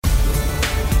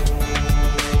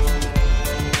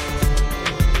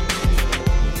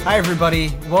Hi,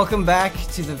 everybody. Welcome back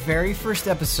to the very first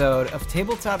episode of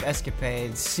Tabletop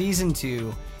Escapades Season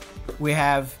 2. We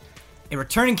have a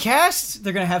returning cast.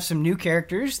 They're going to have some new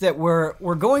characters that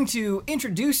we're going to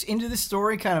introduce into the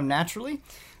story kind of naturally.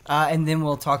 And then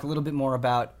we'll talk a little bit more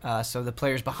about so the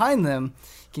players behind them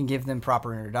can give them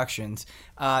proper introductions.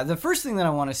 The first thing that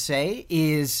I want to say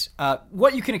is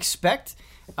what you can expect.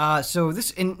 So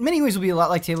this, in many ways, will be a lot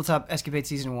like Tabletop Escapade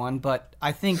Season 1, but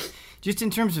I think just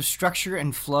in terms of structure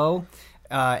and flow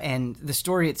and the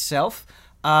story itself,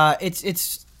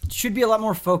 it's should be a lot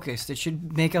more focused. It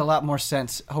should make a lot more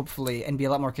sense, hopefully, and be a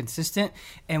lot more consistent,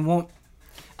 and won't,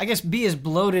 I guess, be as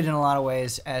bloated in a lot of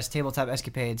ways as Tabletop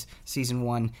Escapades Season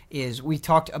 1 is. We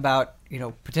talked about,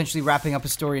 potentially wrapping up a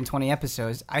story in 20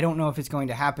 episodes. I don't know if it's going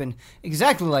to happen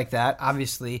exactly like that.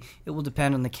 Obviously, it will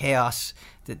depend on the chaos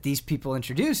that these people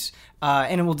introduce,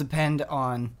 and it will depend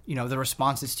on, the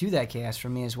responses to that chaos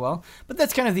from me as well. But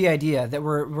that's kind of the idea, that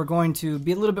we're going to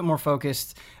be a little bit more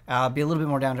focused, be a little bit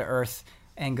more down to earth,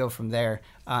 and go from there.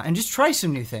 And just try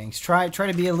some new things. Try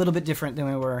to be a little bit different than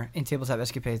we were in Tabletop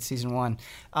Escapades Season 1.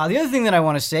 The other thing that I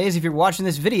want to say is if you're watching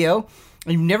this video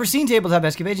and you've never seen Tabletop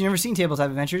Escapades, you've never seen Tabletop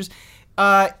Adventures,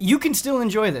 you can still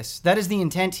enjoy this. That is the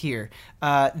intent here.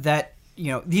 That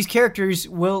these characters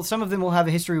some of them will have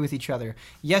a history with each other.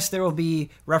 Yes, there will be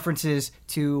references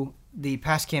to the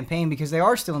past campaign because they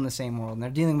are still in the same world and they're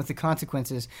dealing with the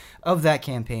consequences of that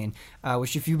campaign,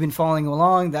 which if you've been following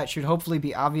along, that should hopefully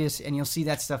be obvious and you'll see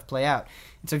that stuff play out.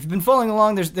 And so if you've been following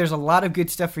along, there's a lot of good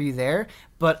stuff for you there.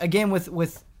 But again,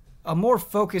 with a more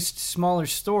focused, smaller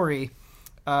story,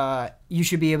 you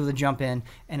should be able to jump in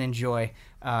and enjoy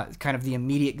kind of the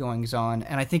immediate goings-on.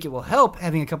 And I think it will help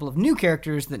having a couple of new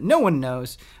characters that no one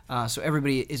knows, so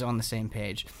everybody is on the same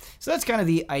page. So that's kind of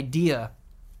the idea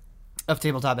of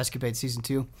Tabletop Escapade Season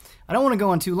 2. I don't want to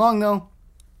go on too long, though,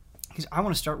 because I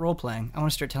want to start role-playing. I want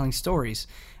to start telling stories,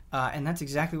 and that's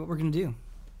exactly what we're going to do.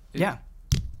 Yeah.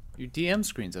 Your DM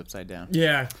screen's upside down.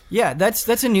 Yeah. Yeah, that's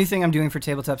a new thing I'm doing for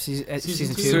Tabletop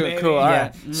Season 2. Cool, all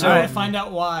right. So I find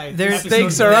out why. There's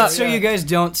stakes are up. So you guys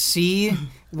don't see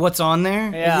what's on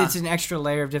there. Yeah. It's an extra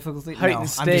layer of difficulty. Heightened I'm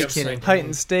stakes. just kidding.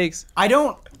 Heightened stakes. I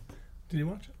don't Did you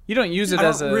watch it? You don't use it I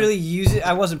as don't a... really use it.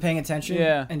 I wasn't paying attention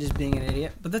Yeah. and just being an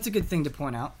idiot. But that's a good thing to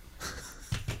point out.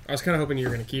 I was kind of hoping you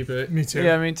were going to keep it. Me too.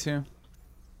 Yeah, me too.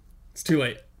 It's too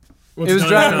late. What's It was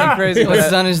done is driving me done. crazy. What's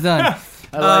done is done.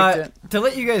 I liked it. To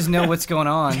let you guys know what's going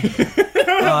on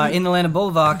in the land of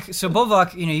Bolvok. So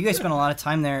Bolvok, you guys spent a lot of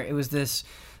time there. It was this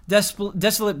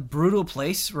desolate, brutal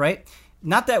place, right?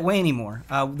 Not that way anymore.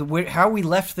 How we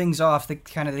left things off, the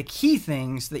key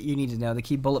things that you need to know, the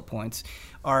key bullet points,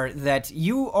 are that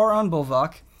you are on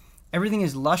Bolvok. Everything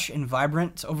is lush and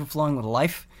vibrant. It's overflowing with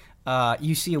life.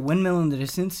 You see a windmill in the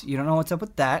distance. You don't know what's up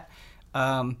with that.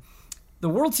 The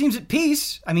world seems at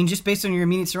peace. I mean, just based on your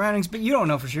immediate surroundings, but you don't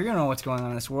know for sure. You don't know what's going on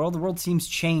in this world. The world seems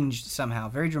changed somehow,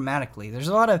 very dramatically. There's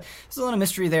a lot of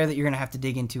mystery there that you're going to have to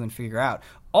dig into and figure out.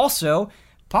 Also,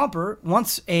 Pomper,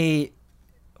 once a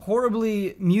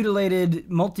horribly mutilated,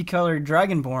 multicolored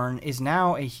dragonborn, is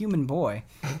now a human boy.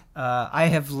 I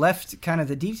have left kind of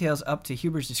the details up to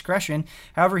Huber's discretion.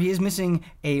 However, he is missing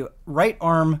a right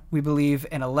arm, we believe,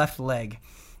 and a left leg.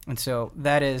 And so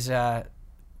that is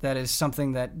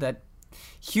something that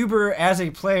Huber, as a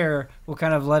player, will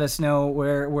kind of let us know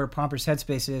where Pomper's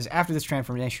headspace is after this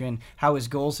transformation, how his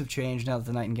goals have changed now that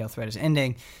the Nightingale threat is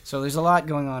ending. So there's a lot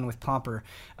going on with Pomper.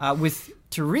 With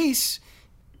Therese,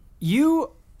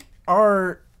 you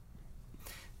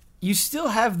still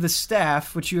have the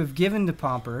staff, which you have given to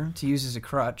Pomper to use as a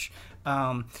crutch.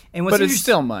 But it's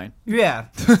still mine. Yeah.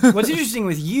 What's interesting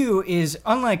with you is,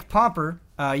 unlike Pomper,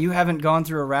 you haven't gone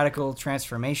through a radical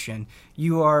transformation.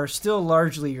 You are still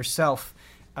largely yourself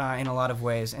in a lot of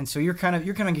ways, and so you're kind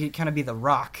of be the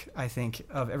rock, I think,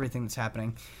 of everything that's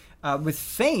happening. With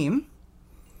Fame's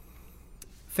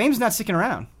not sticking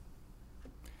around.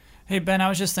 Hey Ben, I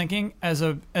was just thinking, as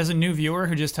a new viewer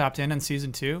who just hopped in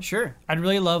Season 2, Sure. I'd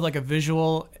really love like a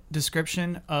visual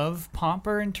description of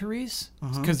Pomper and Therese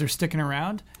because they're sticking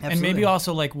around, and Absolutely. maybe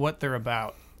also like what they're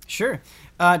about. Sure.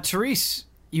 Therese,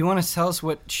 you want to tell us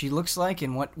what she looks like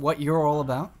and what you're all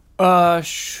about?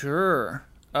 Sure.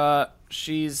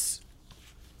 She's,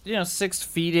 6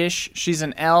 feet-ish. She's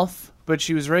an elf, but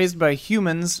she was raised by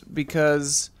humans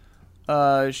because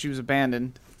she was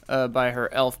abandoned by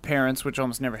her elf parents, which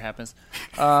almost never happens.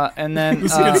 And then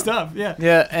This is good stuff, yeah.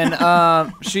 Yeah,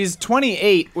 and she's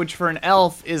 28, which for an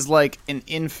elf is like an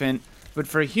infant, but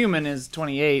for a human is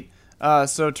 28.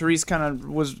 So Therese kind of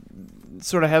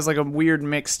has like a weird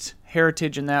mixed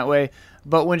heritage in that way.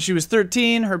 But when she was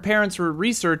 13, her parents were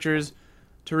researchers.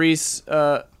 Therese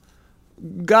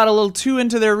got a little too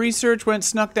into their research,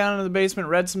 snuck down into the basement,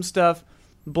 read some stuff,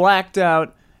 blacked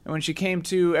out, and when she came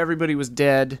to, everybody was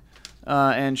dead.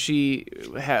 And she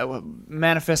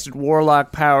manifested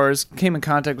warlock powers, came in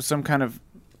contact with some kind of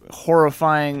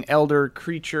horrifying elder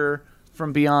creature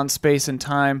from beyond space and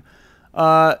time.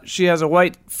 She has a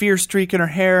white fear streak in her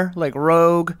hair, like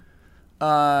Rogue.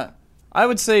 I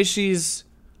would say she's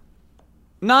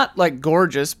not like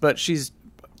gorgeous, but she's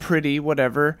pretty,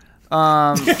 whatever.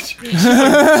 Pretty,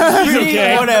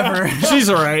 okay. whatever. She's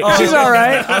all right. She's all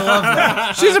right. I love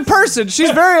that. She's a person.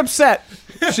 She's very upset.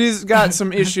 She's got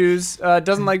some issues.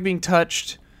 Doesn't like being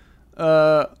touched.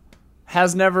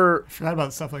 Has never. Forgot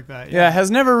about stuff like that. Yeah,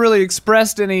 has never really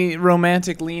expressed any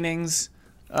romantic leanings.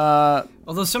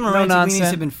 Although some romantic nonsense.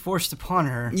 leanings have been forced upon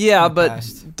her. Yeah, in the but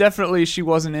past. definitely she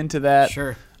wasn't into that.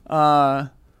 Sure.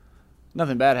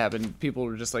 Nothing bad happened. People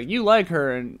were just like, "You like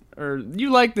her," or "You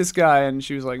like this guy," and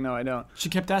she was like, "No, I don't." She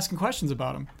kept asking questions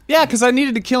about him. Yeah, because I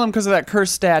needed to kill him because of that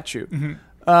cursed statue.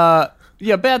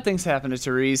 Yeah, bad things happen to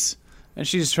Therese, and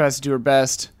she just tries to do her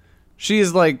best. She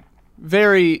is like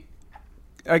very,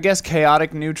 I guess,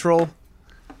 chaotic neutral.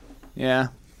 Yeah,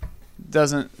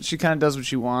 she kind of does what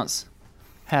she wants.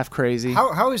 Half crazy.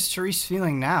 How is Therese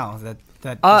feeling now that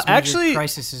this major actually,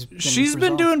 crisis has been she's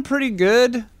been resolved? doing pretty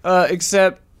good,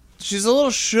 except she's a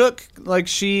little shook. Like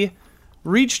she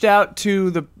reached out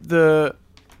to the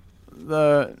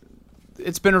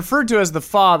it's been referred to as the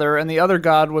father, and the other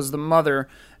god was the mother,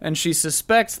 and she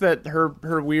suspects that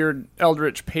her weird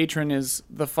eldritch patron is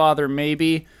the father.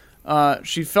 Maybe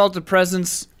she felt a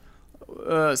presence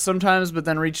sometimes, but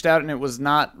then reached out and it was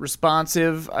not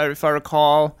responsive, if I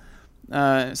recall.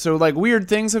 So like weird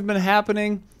things have been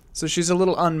happening. So she's a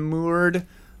little unmoored,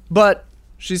 but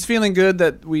she's feeling good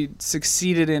that we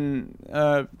succeeded in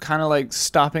kind of like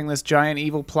stopping this giant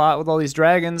evil plot with all these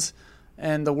dragons,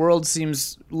 and the world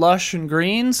seems lush and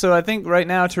green. So I think right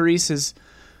now Therese is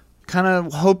kind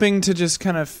of hoping to just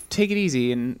kind of take it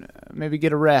easy and maybe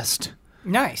get a rest.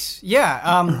 Nice.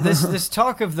 Yeah. This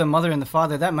talk of the mother and the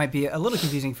father, that might be a little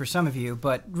confusing for some of you,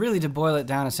 but really to boil it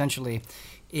down essentially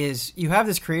is you have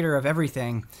this creator of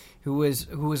everything who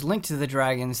was linked to the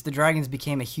dragons. The dragons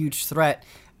became a huge threat.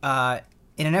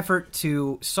 In an effort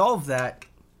to solve that,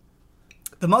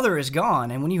 the mother is gone.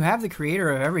 And when you have the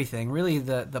creator of everything, really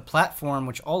the platform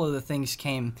which all of the things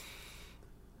came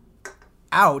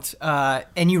out,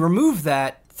 and you remove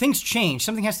that, things change.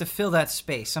 Something has to fill that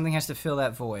space. Something has to fill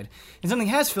that void. And something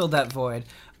has filled that void,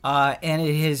 and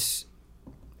it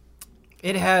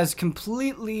has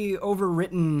completely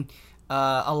overwritten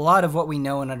a lot of what we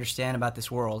know and understand about this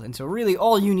world. And so really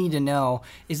all you need to know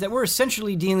is that we're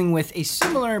essentially dealing with a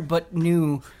similar but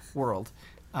new world.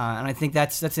 And I think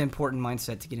that's an important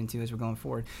mindset to get into as we're going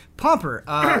forward.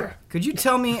 Pomper, could you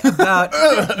tell me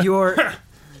about your...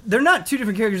 They're not two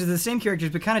different characters, they're the same characters,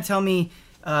 but kind of tell me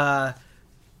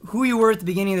who you were at the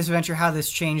beginning of this adventure, how this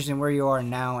changed, and where you are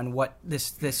now, and what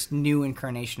this new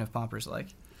incarnation of Pomper's like.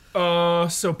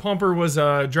 So Pomper was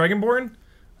Dragonborn.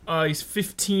 He's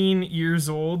 15 years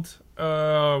old,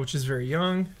 which is very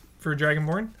young for a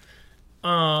Dragonborn.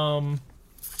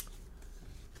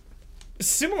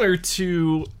 Similar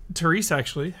to Therese,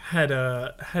 actually, had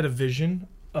a vision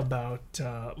about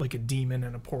like a demon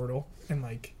and a portal, and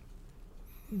like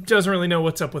doesn't really know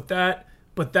what's up with that.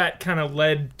 But that kind of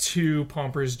led to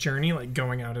Pomper's journey, like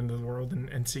going out into the world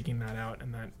and seeking that out,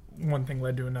 and that one thing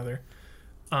led to another.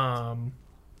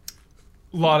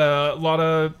 Lot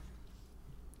of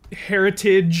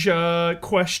heritage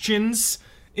questions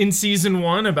in season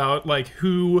 1 about like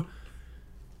who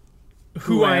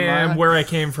I am, where I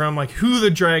came from, like who the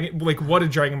dragon, like what a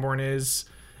Dragonborn is,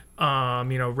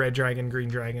 red dragon, green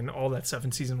dragon, all that stuff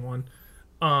in season 1.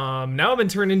 Now I've been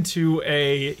turned into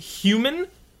a human,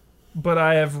 but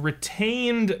I have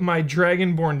retained my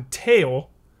Dragonborn tail.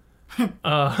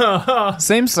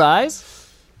 Same size?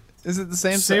 Is it the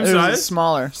same size? Or is size? it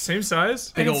smaller? Same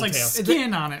size. And it's old like tail.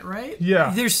 skin on it, right?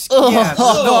 Yeah. There's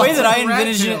the way that I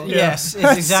envision it, yes,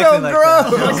 it's exactly like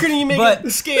that. Why couldn't you make But-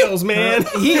 it scales, man?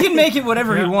 He can make it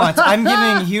whatever he wants. I'm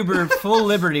giving Huber full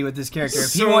liberty with this character.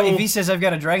 If he says I've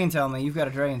got a dragon tail on me, you've got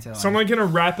a dragon tail on So I'm me. like gonna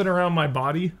wrap it around my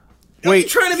body. Are you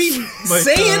trying to be Like,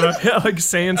 Saiyan? like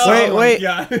Saiyan. Wait.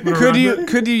 Yeah.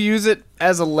 Could you use it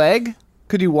as a leg?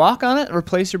 Could you walk on it?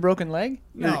 Replace your broken leg?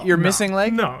 No. your missing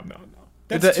leg? No.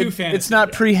 That's too fantasy. It's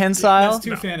not prehensile. That's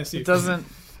too fantasy. It doesn't.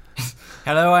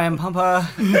 Hello, I am Pumper.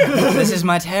 This is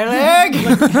my tail leg.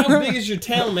 How big is your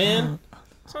tail, man?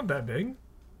 It's not that big.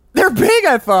 They're big,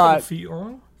 I 12 thought. feet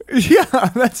long. Yeah,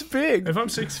 that's big. If I'm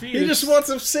 6 feet, He just wants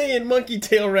a Saiyan monkey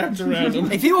tail wrapped around him.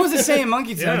 If he wants a Saiyan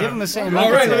monkey tail, Yeah. give him a Saiyan All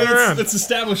monkey right, tail. around. let's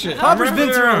establish it. Pomper's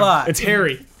been through a lot. It's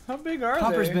hairy. How big are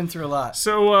Pomper's they? been through a lot.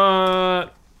 So,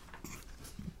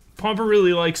 Pomper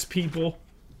really likes people,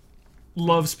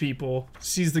 loves people,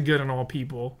 sees the good in all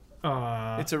people.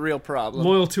 It's a real problem.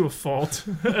 Loyal to a fault,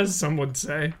 as some would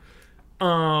say.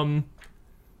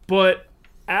 But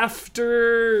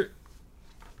after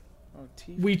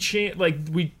we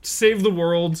we saved the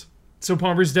world, so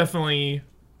Pomper's definitely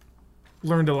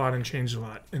learned a lot and changed a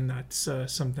lot, and that's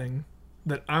something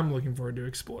that I'm looking forward to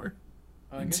explore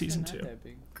in season 2.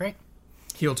 Great.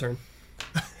 Heel turn.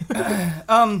 He's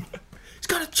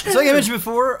got a chair. So like I mentioned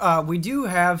before, we do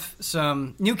have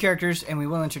some new characters, and we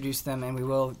will introduce them, and we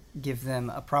will give them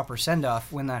a proper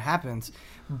send-off when that happens.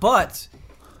 But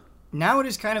now it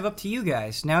is kind of up to you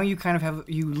guys. Now you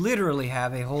you literally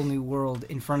have a whole new world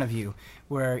in front of you,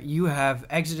 where you have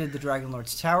exited the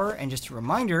Dragonlord's Tower, and just a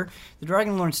reminder, the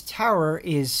Dragonlord's Tower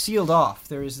is sealed off.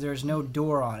 There's no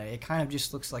door on it. It kind of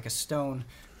just looks like a stone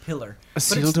pillar. A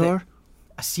seal door?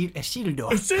 A seal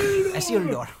door. A seal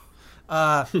door.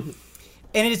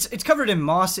 And it's covered in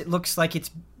moss. It looks like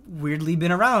it's weirdly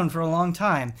been around for a long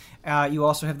time. You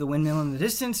also have the windmill in the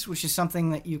distance, which is something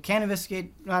that you can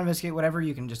investigate, not investigate, whatever.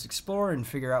 You can just explore and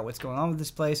figure out what's going on with this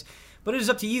place. But it is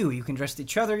up to you. You can dress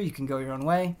each other. You can go your own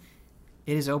way.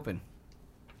 It is open.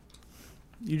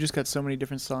 You just got so many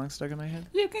different songs stuck in my head.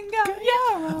 You can go,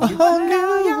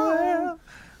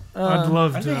 I'd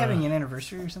love Aren't to. they having an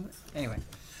anniversary or something? Anyway,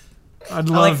 I'd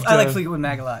love I like Fleetwood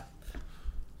Mac a lot.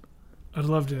 I'd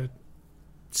love to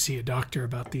see a doctor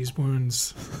about these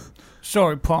wounds.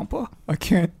 Sorry, Pomper. I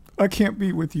can't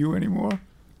be with you anymore.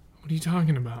 What are you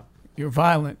talking about? You're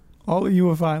violent. All of you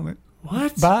are violent.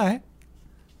 What? Bye.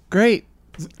 Great.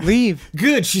 Leave.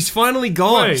 Good, she's finally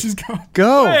gone. Wait. She's gone.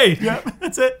 Go. Wait. Yep,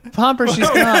 that's it. Pomper, she's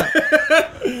gone.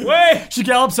 Wait. She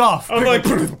gallops off. I'm like,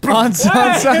 on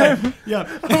time. Yep.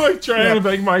 I'm like trying to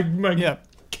make my Yep.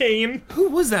 cane. Who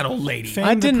was that old lady? Fame,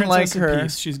 I the didn't like Princess of her.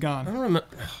 Peace. She's I gone. don't remember.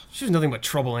 She was nothing but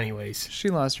trouble, anyways. She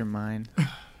lost her mind.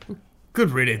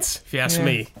 Good riddance, if you ask Yeah.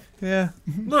 me. Yeah.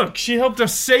 Look, she helped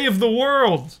us save the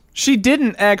world. She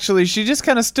didn't actually. She just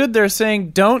kind of stood there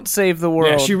saying, "Don't save the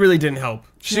world." Yeah, she really didn't help.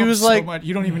 She helped was so like, much.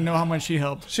 You don't even know how much she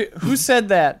helped. "Who said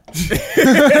that?"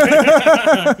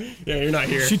 Yeah, you're not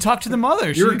here. She talked to the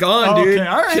mother. You're She- gone, Oh, dude. Okay,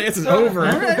 all right. Chance is over.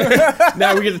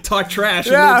 Now we get to talk trash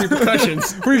Yeah. with no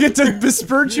repercussions. We get to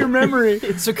besmirch your memory.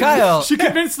 So Kyle, She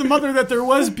convinced the mother that there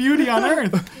was beauty on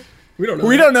Earth. We don't know.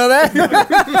 We don't know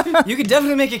that. you could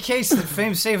definitely make a case that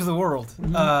Fame saved the world.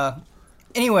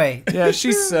 Anyway, Yeah,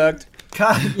 she sucked.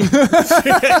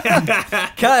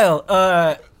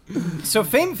 Kyle, so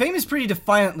Fame is pretty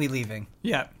defiantly leaving.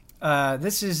 Yeah.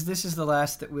 This is the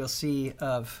last that we'll see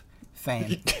of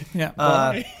Fame. Yeah.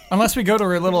 Unless we go to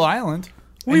her little island.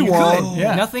 We You won't. could.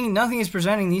 Yeah. Nothing is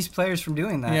preventing these players from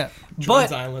doing that. Yeah. But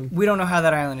Jordan's Island. we don't know how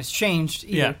that island has changed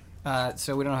either.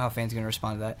 So we don't know how Fame's going to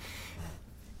respond to that.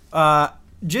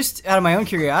 Just out of my own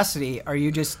curiosity, are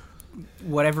you just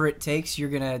whatever it takes? You're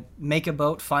going to make a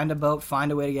boat, find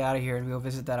a way to get out of here, and go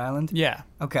visit that island? Yeah.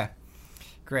 Okay.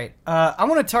 Great. I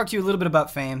want to talk to you a little bit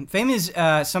about Fame. Fame is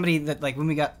somebody that, like, when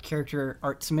we got character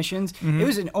art submissions, it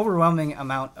was an overwhelming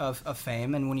amount of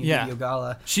Fame. And when you Yeah. did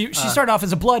Yogala, She started off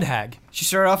as a blood hag. she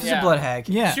started off as a Yeah. blood hag.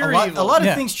 Yeah. Pure a lot evil. of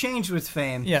Yeah. things changed with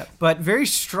Fame. Yeah. But very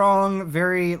strong,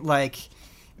 very, like,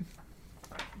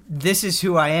 this is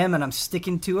who I am and I'm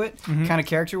sticking to it kind of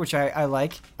character, which I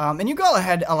like. And Yogala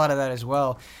had a lot of that as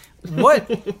well. What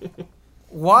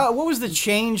was the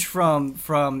change from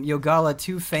Yogala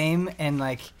to Fame, and,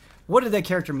 like, what did that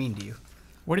character mean to you?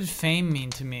 What did Fame mean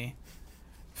to me?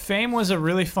 Fame was a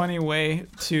really funny way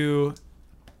to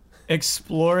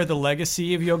explore the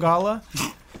legacy of Yogala.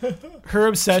 Her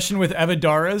obsession with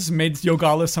Evadaras made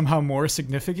Yogala somehow more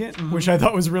significant, which I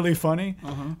thought was really funny.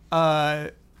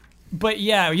 But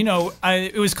yeah,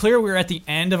 it was clear we were at the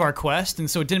end of our quest, and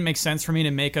so it didn't make sense for me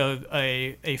to make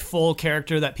a full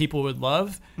character that people would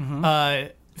love.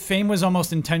 Fame was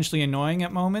almost intentionally annoying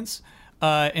at moments,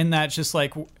 in that just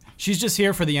like she's just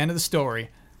here for the end of the story.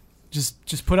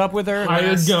 Just put up with her.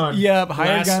 Hired gun. Yeah,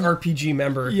 hired Last gun. RPG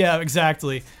member. Yeah,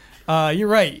 exactly. You're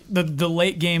right. The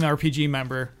late game RPG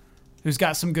member who's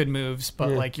got some good moves, but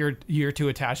like you're too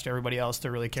attached to everybody else to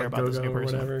really care about this new Go-Go or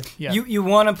person. whatever. Yeah. You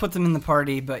want to put them in the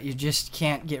party, but you just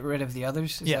can't get rid of the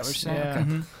others. Is Yes. that what you're saying?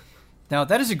 Yeah. Okay. No,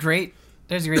 that is a great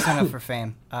sign up for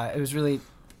Fame. It was really.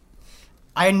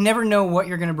 I never know what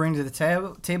you're going to bring to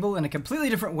the table in a completely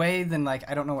different way than, like,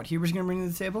 I don't know what Huber's going to bring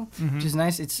to the table, which is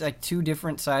nice. It's like two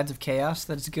different sides of chaos.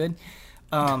 That's good.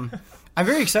 I'm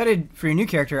very excited for your new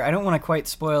character. I don't want to quite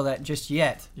spoil that just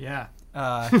yet. Yeah.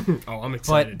 Oh, I'm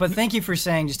excited. But thank you for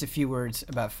saying just a few words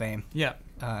about Fame. Yeah.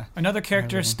 Another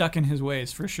character stuck in his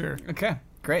ways for sure. Okay,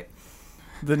 great.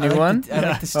 The new one? I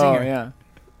like the Oh, stinger. yeah.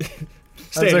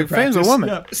 Standard like, Fame's a practice. woman.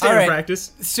 Yeah, standard All right.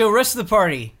 practice. So, rest of the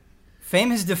party,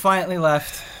 Fame has defiantly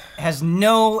left. Has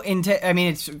no intent. I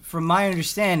mean, it's from my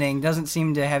understanding, doesn't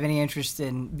seem to have any interest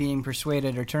in being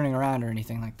persuaded or turning around or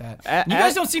anything like that. You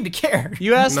guys don't seem to care.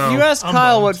 You asked No, you asked I'm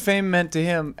Kyle bummed. what fame meant to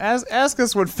him. Ask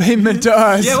us what fame meant to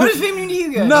us. Yeah, what does Fame mean to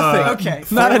you guys? Nothing. Okay.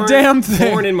 Not a damn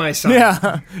thing. Thorn in my side.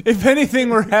 Yeah. If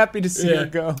anything, we're happy to see Yeah.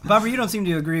 it go. Bobber, you don't seem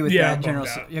to agree with Yeah, that I'm general.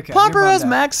 bummed out. Okay, Popper you're has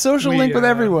bummed out. max social We, link with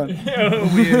everyone.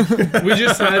 we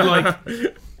just had like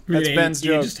That's Ben's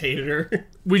You joke. just hated her.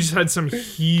 we just had some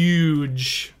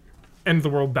huge end of the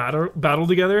world battle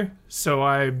together. So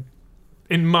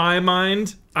in my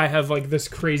mind, I have like this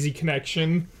crazy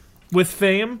connection with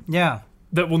Fame Yeah.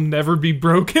 that will never be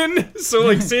broken. So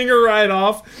like seeing her ride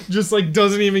off just like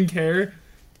doesn't even care.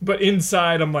 But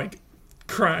inside I'm like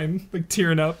crying, like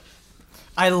tearing up.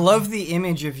 I love the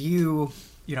image of you,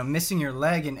 missing your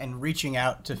leg and reaching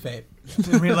out to Fate,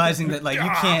 and realizing that like you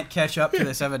can't catch up to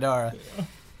this Evadara.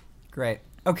 Great.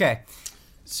 Okay.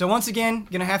 So once again,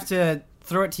 gonna have to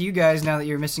throw it to you guys now that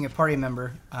you're missing a party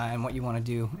member and what you want to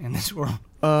do in this world.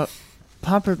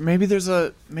 Popper, maybe there's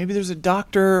a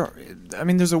doctor. I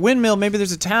mean, there's a windmill. Maybe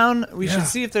there's a town. We should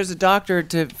see if there's a doctor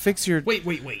to fix your Wait.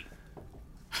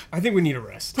 I think we need a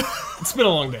rest. It's been a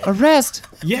long day. arrest.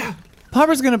 Yeah.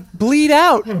 Popper's gonna bleed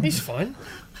out. He's fine.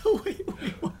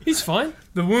 He's fine.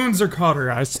 The wounds are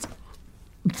cauterized.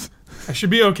 I should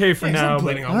be okay for He's now. not But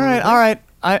bleeding All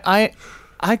right.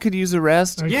 I could use a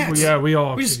rest. Yes. yeah, we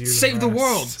all We could just use saved the rest.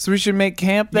 world. So we should make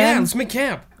camp Yeah, then. let's make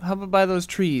camp. How about by those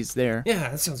trees there? Yeah,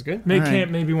 that sounds good. Make All right.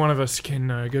 camp. Maybe one of us can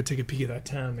go take a peek at that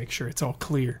town, make sure it's all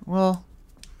clear. Well,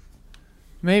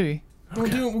 maybe.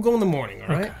 We'll go in the morning, all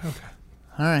right? Okay.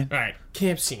 All right. All right,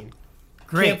 camp scene.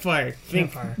 Great. Campfire.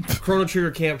 Campfire. Chrono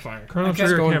Trigger campfire. Chrono Okay.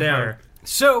 Trigger Going campfire.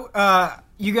 So,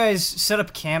 you guys set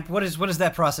up camp. What is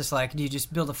that process like? Do you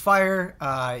just build a fire?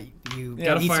 You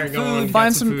Got a eat fire some going. food?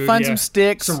 Find some some food, find yeah. some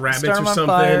sticks. Some rabbits start 'em or on something.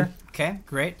 fire. Okay,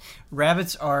 great.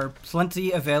 Rabbits are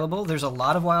plenty available. There's a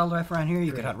lot of wildlife around here.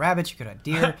 You could hunt rabbits. You could hunt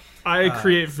deer. I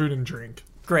create food and drink.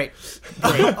 Great.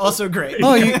 Great. Also great.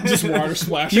 Oh, you Just water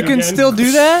splash. you can again. still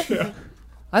do that?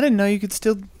 I didn't know you could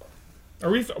still. Are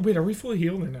we fully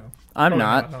healed or no? I'm Probably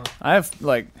not. not, huh? I have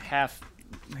like half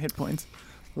hit points.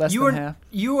 Less You than are half.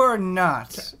 you are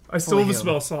not. I still fully have a healed.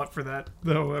 spell slot for that,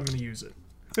 though I'm gonna use it.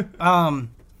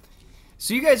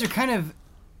 So you guys are kind of.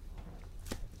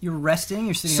 You're resting.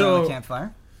 You're sitting So- around the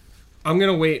campfire. I'm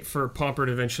gonna wait for Pomper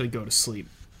to eventually go to sleep.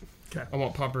 'Kay. I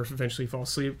want Pomper to eventually fall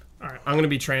asleep. All right. I'm gonna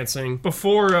be trancing.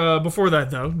 Before that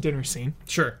though, dinner scene.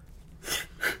 Sure.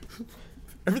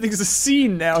 Everything's a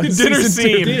scene now. Dinner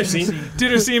scene. Dinner scene.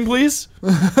 Dinner scene, please.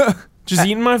 Just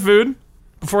eating my food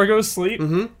before I go to sleep.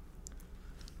 Mm-hmm.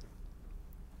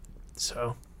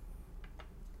 So,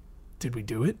 did we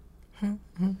do it?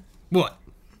 What?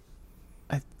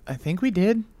 I think we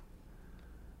did.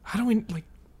 How do we like?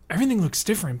 Everything looks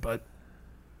different, but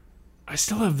I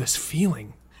still have this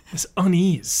feeling, this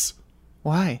unease.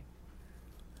 Why?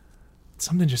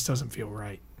 Something just doesn't feel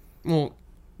right. Well,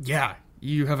 yeah.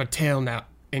 You have a tail now,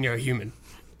 and you're a human.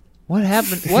 What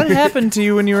happened? What happened to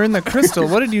you when you were in the crystal?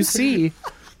 What did you see?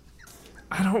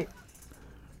 I don't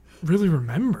really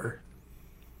remember.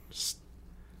 Just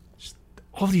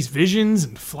all these visions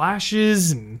and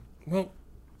flashes and Well,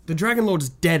 the Dragon Lord's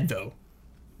dead, though.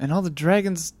 And all the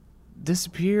dragons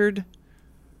disappeared.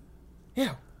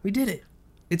 Yeah, we did it.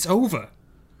 It's over.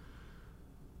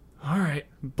 all right.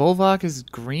 Bolvok is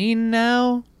green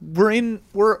now.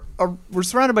 We're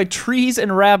surrounded by trees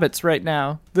and rabbits right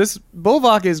now. This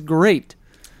Bolvok is great.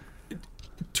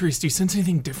 Therese, do you sense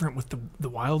anything different with the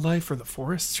wildlife or the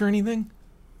forests or anything?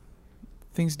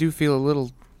 Things do feel a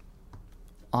little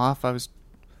off. I was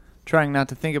trying not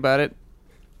to think about it.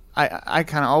 I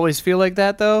kind of always feel like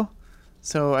that though,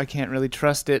 so I can't really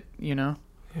trust it, you know.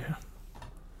 Yeah.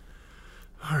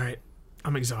 All right.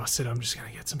 I'm exhausted. I'm just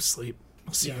gonna get some sleep.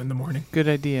 I'll see you in the morning. Good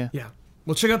idea. Yeah.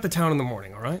 We'll check out the town in the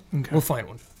morning, all right? Okay. We'll find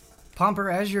one. Pomper,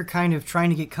 as you're kind of trying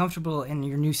to get comfortable in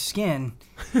your new skin,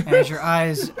 and as your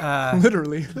eyes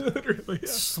Literally.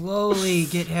 slowly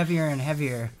get heavier and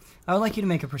heavier, I would like you to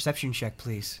make a perception check,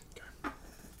 please.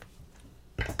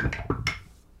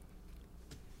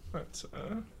 That's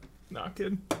not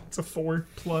good. It's a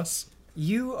 4+.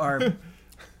 You are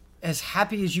as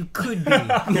happy as you could be.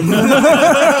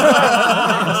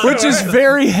 Which is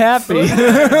very happy.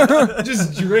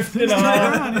 Just drifted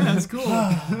on. That's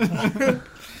cool.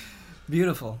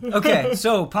 Beautiful. Okay,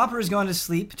 so Pomper is going to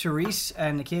sleep. Therese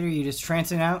and Nikita, you just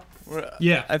trancing out?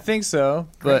 Yeah. I think so,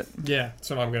 but Yeah, that's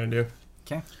what I'm gonna do.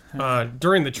 Okay.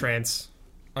 During the trance,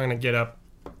 I'm gonna get up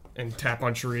and tap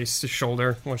on Charisse's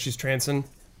shoulder when she's trancing.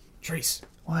 Trace,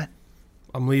 What?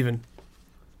 I'm leaving.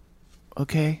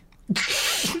 Okay.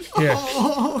 Here.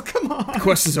 Oh, come on. The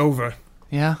quest is over.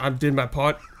 Yeah. I did my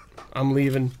part. I'm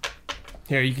leaving.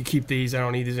 Here, you can keep these. I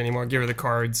don't need these anymore. Give her the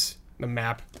cards, the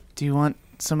map. Do you want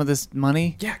some of this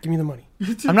money? Yeah, give me the money.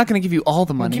 I'm not going to give you all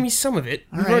the money. Give me some of it.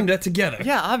 We right. run that together.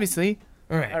 Yeah, obviously.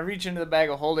 All right. I reach into the bag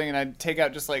of holding and I take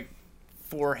out just like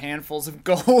 4 handfuls of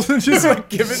gold and just like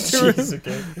give it to her. Jeez,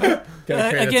 okay. Gotta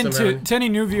create Again, that somehow. to any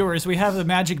new viewers, we have the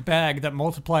magic bag that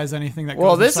multiplies anything that goes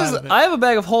Well, this inside is. of it. I have a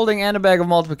bag of holding and a bag of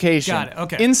multiplication. Got it,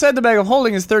 okay. Inside the bag of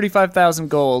holding is 35,000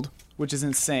 gold, which is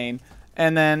insane.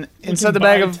 And then inside the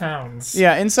bag of towns.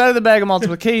 yeah, inside of the bag of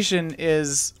multiplication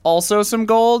is also some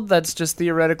gold that's just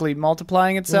theoretically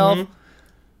multiplying itself. Mm-hmm.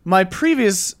 My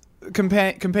previous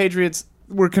compatriots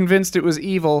were convinced it was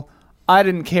evil. I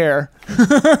didn't care,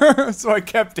 so I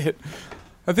kept it.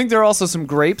 I think there are also some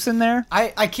grapes in there.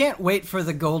 I can't wait for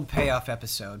the gold payoff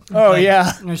episode. Oh, Like,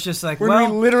 yeah. It's just like, When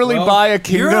well, we literally well, buy a you're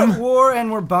kingdom. at war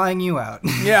and we're buying you out.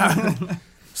 Yeah.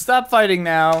 Stop fighting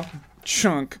now,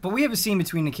 chunk. But we have a scene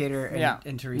between Nicator and, Yeah.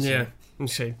 and Teresa. Yeah.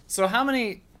 Let's see. So how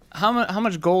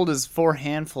much gold is 4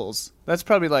 handfuls? That's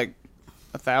probably like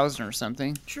 1,000 or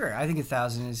something. Sure, I think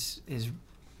 1,000 is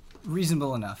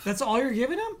reasonable enough. That's all you're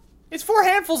giving him? It's 4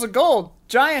 handfuls of gold.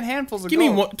 Giant handfuls of Give me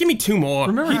gold. one. Give me 2 more.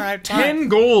 Remember, All right, 10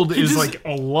 gold is just- like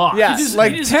a lot. Yeah, He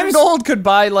like deserves- 10 gold could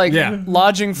buy like Yeah.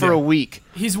 lodging for Yeah. a week.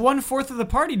 He's 1/4 of the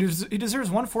party. He deserves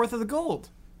 1/4 of the gold.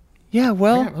 Yeah, I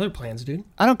well, got other plans, dude.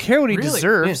 I don't care what he Really?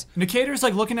 deserves. Nicator's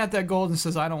like looking at that gold and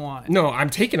says, I don't want it. No, I'm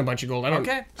taking a bunch of gold. I don't.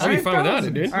 Okay. I'll be fine without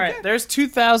it, dude. All right, there's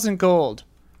 2,000 gold,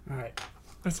 All right.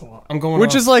 That's a lot. I'm going.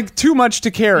 which off. is like too much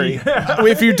to carry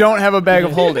if you don't have a bag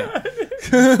of holding.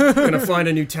 I'm gonna find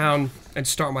a new town and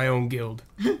start my own guild.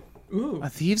 A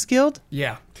thieves guild?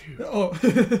 Yeah. All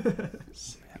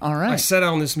I right. set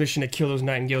out on this mission to kill those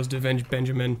nightingales to avenge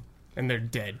Benjamin, and they're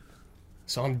dead.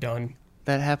 So I'm done.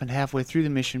 That happened halfway through the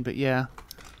mission, but yeah.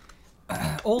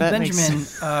 Old That makes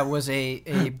Benjamin was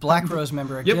a Black Rose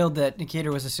member, a Yep. guild that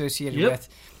Nicator was associated Yep. with.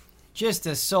 Just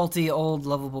a salty, old,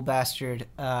 lovable bastard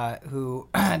who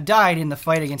died in the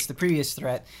fight against the previous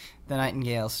threat, the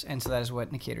Nightingales. And so that is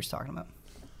what Nicator's talking about.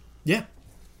 Yeah.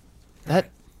 That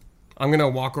I'm gonna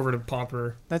walk over to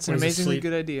Pomper. That's an when he's amazingly asleep,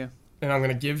 good idea. And I'm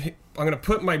gonna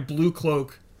put my blue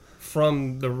cloak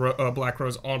from the Black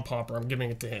Rose on Pomper. I'm giving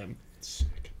it to him.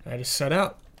 I just set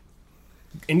out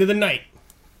into the night,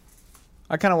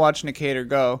 I kind of watch Nicator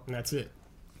go. and that's it.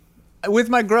 With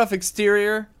my gruff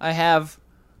exterior, I have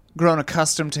grown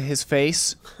accustomed to his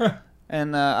face,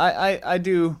 and I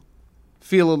do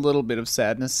feel a little bit of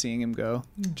sadness seeing him go,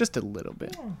 just a little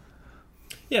bit.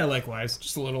 Yeah, likewise,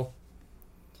 just a little.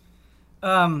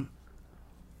 I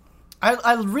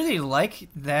really like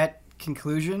that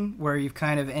conclusion where you've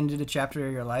kind of ended a chapter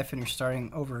of your life and you're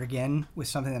starting over again with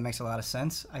something that makes a lot of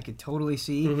sense. I could totally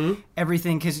see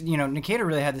everything because Nicator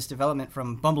really had this development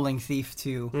from bumbling thief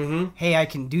to hey, I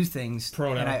can do things,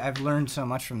 Pro now. and I've learned so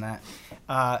much from that.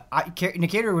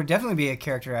 Nicator would definitely be a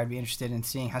character I'd be interested in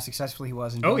seeing how successful he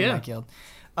was in building yeah. my guild.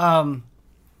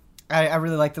 I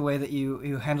really like the way that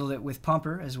you handled it with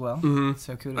Pomper as well.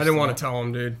 So kudos. I didn't want that. to tell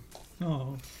him, dude.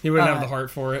 Oh. He wouldn't have the heart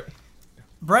for it.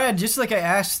 Brad, just like I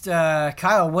asked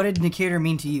Kyle, what did Nicator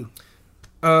mean to you?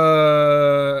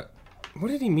 What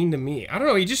did he mean to me? I don't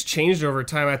know. He just changed over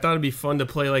time. I thought it'd be fun to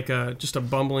play like just a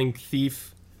bumbling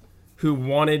thief who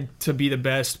wanted to be the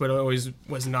best, but always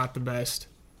was not the best.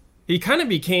 He kind of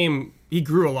he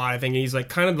grew a lot, I think. And he's like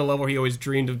kind of the level he always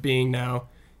dreamed of being now.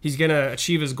 He's going to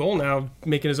achieve his goal now,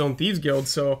 making his own thieves guild.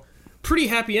 So pretty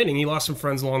happy ending. He lost some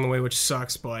friends along the way, which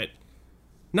sucks, but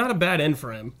not a bad end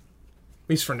for him. At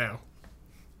least for now.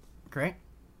 Great.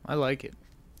 I like it.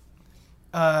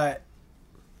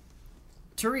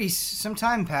 Therese, some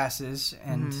time passes,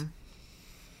 and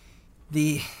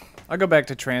I'll go back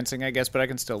to trancing, I guess, but I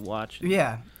can still watch.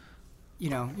 you're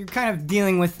kind of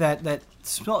dealing with that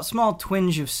small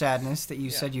twinge of sadness that you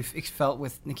said you felt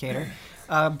with Nicator.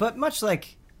 But much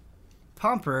like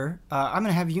Pomper, I'm going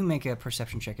to have you make a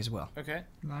perception check as well. Okay.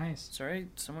 Nice. Sorry,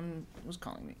 someone was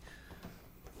calling me.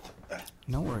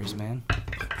 No worries, man.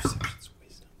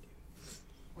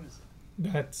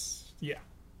 That's yeah.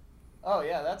 Oh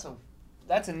yeah,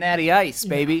 that's a natty ice,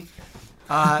 baby.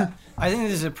 I think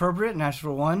this is appropriate,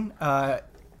 natural one.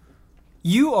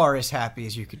 You are as happy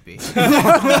as you could be.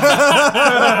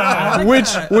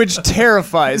 which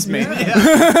terrifies me.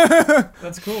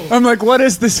 That's cool. I'm like, what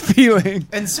is this feeling?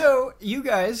 And so you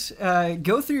guys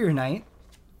go through your night.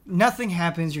 Nothing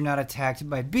happens. You're not attacked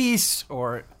by beasts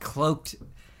or cloaked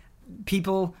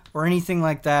people or anything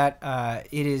like that.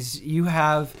 You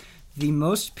have the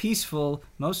most peaceful,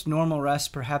 most normal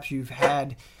rest perhaps you've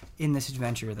had in this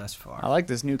adventure thus I far. like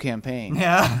this new campaign.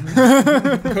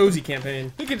 Yeah. Cozy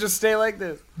campaign. You can just stay like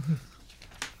this.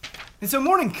 And so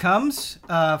morning comes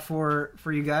for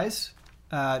you guys.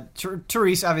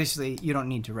 Therese, obviously, you don't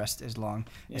need to rest as long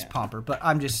as Yeah. Pomper, but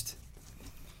I'm just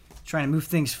trying to move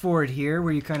things forward here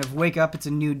where you kind of wake up. It's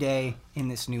a new day in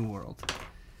this new world.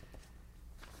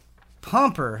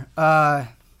 Pomper,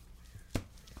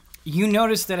 you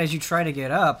notice that as you try to get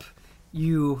up,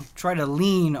 you try to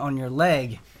lean on your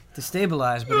leg to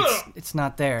stabilize, but it's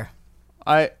not there.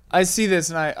 I see this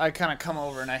and I kind of come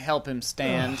over and I help him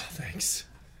stand. Thanks.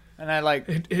 And I like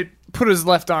It put his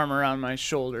left arm around my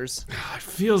shoulders.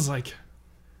 feels like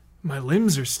my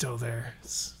limbs are still there.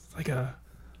 It's like a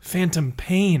phantom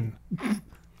pain.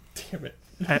 Damn it.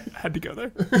 Had to go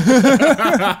there.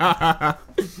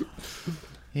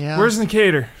 Yeah. Where's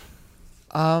Nicator?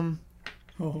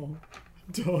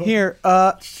 Here,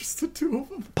 Just the two of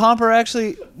them. Pomper,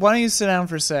 actually, why don't you sit down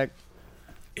for a sec?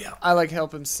 Yeah. I like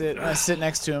help him sit. I sit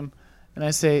next to him and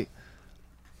I say,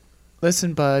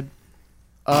 "Listen, bud.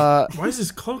 Why is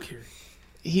his cloak here?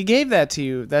 He gave that to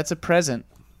you. That's a present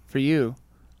for you.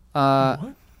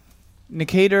 What?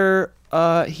 Nicator,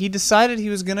 he decided he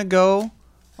was gonna go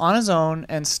on his own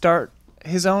and start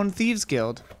his own thieves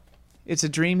guild. It's a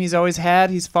dream he's always had.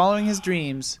 He's following his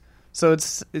dreams. So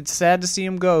it's sad to see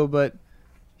him go, but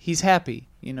he's happy,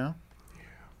 you know?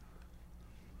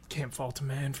 Can't fault a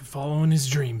man for following his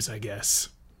dreams, I guess.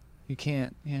 You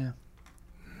can't, yeah.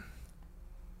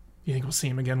 You think we'll see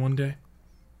him again one day?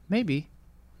 Maybe.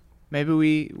 Maybe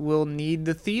we will need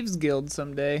the thieves guild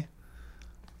someday.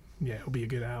 Yeah, he'll be a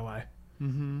good ally.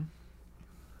 Mm-hmm.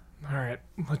 All right,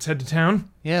 let's head to town.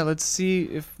 Yeah, let's see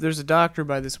if there's a doctor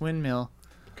by this windmill.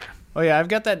 Oh yeah, I've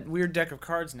got that weird deck of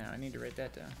cards now. I need to write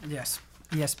that down. Yes.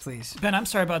 Yes, please. Ben, I'm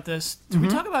sorry about this. Did we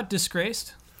talk about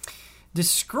Disgraced?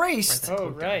 Disgraced. Oh,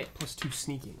 right. Plus 2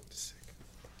 sneaking.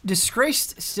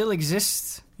 Disgraced still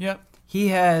exists. Yep. He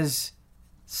has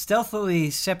stealthily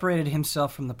separated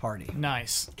himself from the party.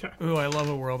 Nice. Okay. Ooh, I love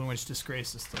a world in which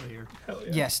Disgraced is still here. Hell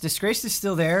yeah. Yes, Disgraced is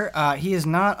still there. He is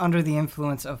not under the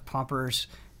influence of Pomper's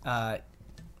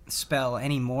spell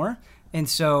anymore. And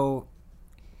so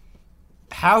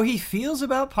how he feels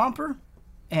about Pomper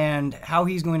and how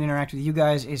he's going to interact with you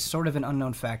guys is sort of an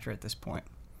unknown factor at this point.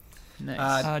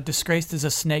 Nice. Disgraced is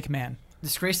a snake man.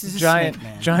 Disgraced is a giant, snake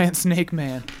man. giant snake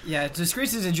man. Yeah,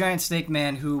 Disgraced is a giant snake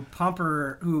man who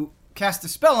cast a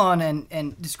spell on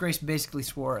and Disgraced basically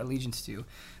swore allegiance to.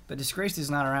 But Disgraced is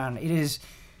not around.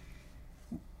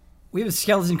 We have a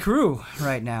skeleton crew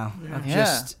right now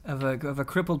of a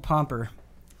crippled Pomper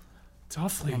It's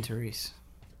awfully, and Therese.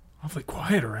 awfully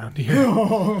quiet around here.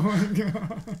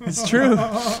 It's true.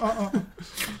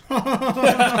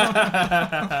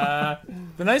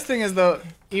 The nice thing is, though,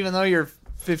 even though you're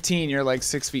 15, you're like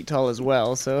 6 feet tall as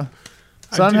well. So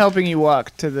I'm helping you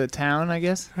walk to the town, I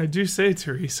guess. I do say,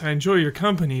 Therese, I enjoy your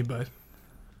company, but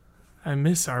I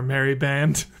miss our merry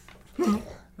band.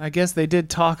 I guess they did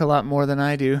talk a lot more than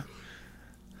I do.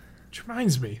 Which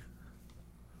reminds me,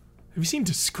 have you seen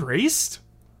Disgraced?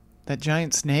 That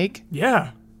giant snake?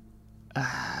 Yeah.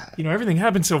 Everything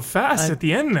happened so fast at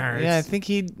the end there. Yeah, I It's- think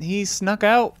he snuck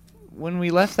out when we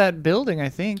left that building, I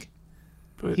think.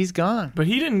 But- He's gone. But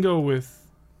he didn't go with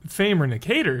Fame or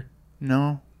Nicator.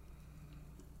 No.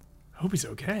 I hope he's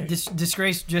okay.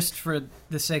 Disgraced, just for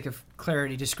the sake of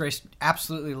clarity, Disgraced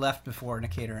absolutely left before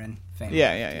Nicator and Fame.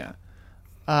 Yeah.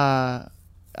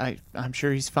 I'm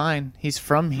sure he's fine. He's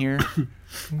from here,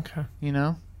 Okay. you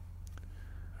know?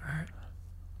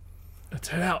 Let's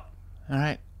head out. All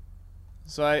right.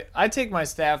 So I take my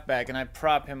staff back and I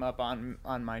prop him up on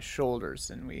my shoulders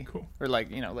and we Cool. or like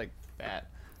that,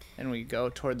 and we go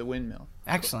toward the windmill.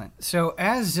 Excellent. So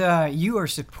as you are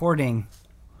supporting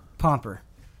Pomper,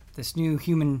 this new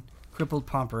human crippled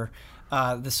Pomper,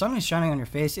 the sun is shining on your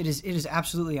face. It is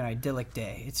absolutely an idyllic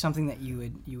day. It's something that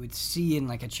you would see in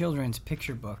like a children's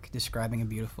picture book describing a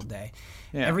beautiful day.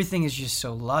 Yeah. Everything is just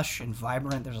so lush and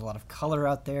vibrant. There's a lot of color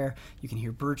out there. You can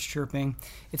hear birds chirping.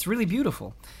 It's really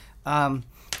beautiful. And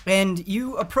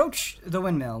you approach the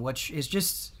windmill, which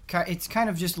is it's kind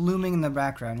of just looming in the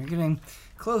background. You're getting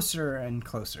closer and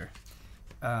closer.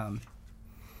 And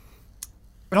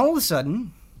all of a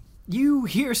sudden, you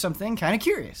hear something kind of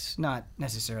curious, not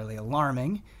necessarily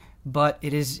alarming, but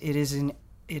it is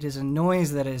a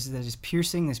noise that is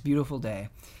piercing this beautiful day.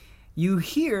 You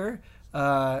hear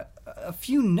a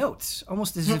few notes,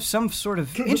 almost as if some sort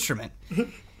of instrument,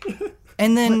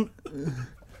 and then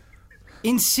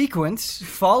in sequence,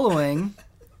 following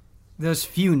those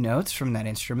few notes from that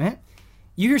instrument,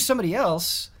 you hear somebody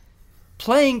else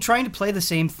trying to play the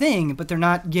same thing, but they're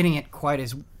not getting it quite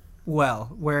as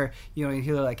well. Where you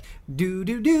hear like do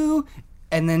do do,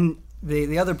 and then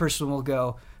the other person will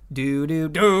go do do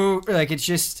do. Like it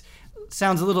just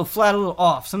sounds a little flat, a little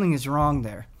off. Something is wrong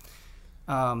there.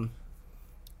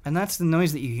 And that's the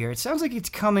noise that you hear. It sounds like it's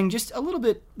coming just a little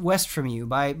bit west from you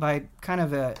by kind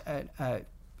of a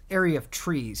area of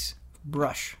trees,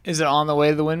 brush. Is it on the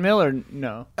way to the windmill or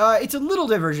no? It's a little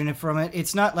diversion from it.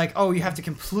 It's not like, oh, you have to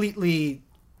completely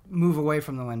move away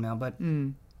from the windmill, but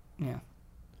yeah.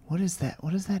 What is that?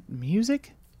 What is that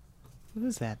music? What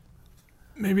is that?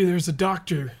 Maybe there's a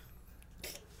doctor.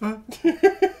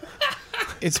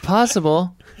 It's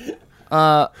possible.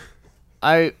 My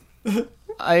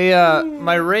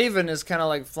raven is kind of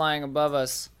like flying above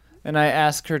us, and I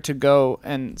ask her to go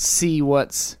and see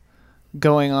what's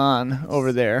going on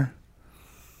over there.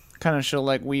 Kind of she'll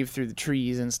like weave through the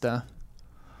trees and stuff.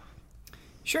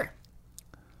 Sure.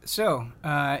 So,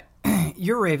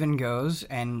 your raven goes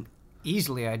and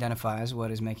easily identifies what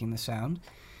is making the sound.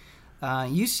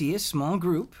 You see a small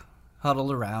group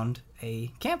huddled around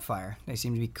a campfire. They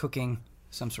seem to be cooking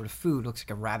some sort of food. Looks like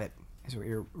a rabbit is what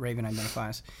your raven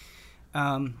identifies.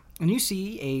 And you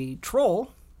see a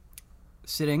troll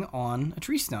sitting on a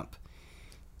tree stump,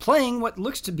 playing what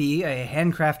looks to be a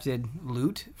handcrafted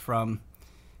lute from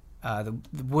the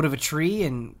wood of a tree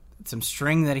and some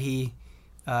string that he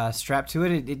strapped to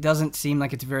it. It doesn't seem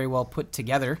like it's very well put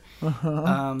together.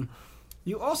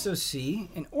 You also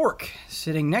see an orc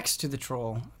sitting next to the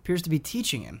troll, appears to be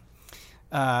teaching him.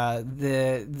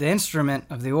 The instrument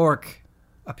of the orc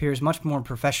appears much more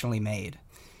professionally made.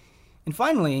 And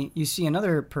finally, you see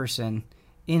another person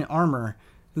in armor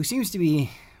who seems to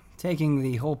be taking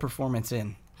the whole performance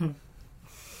in.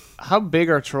 How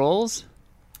big are trolls?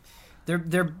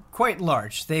 They're quite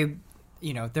large. They're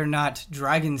not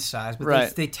dragon size, but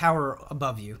right. they tower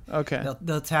above you. Okay.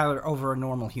 They'll tower over a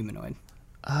normal humanoid.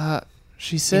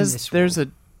 She says there's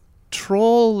a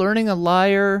troll learning a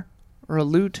lyre or a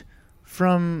lute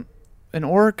from an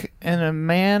orc and a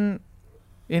man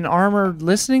in armor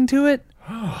listening to it.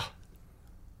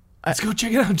 Let's go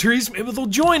check it out, Trees. Maybe they'll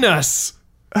join us.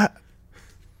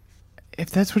 If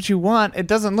that's what you want. It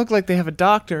doesn't look like they have a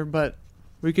doctor, but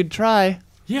we could try.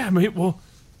 Yeah,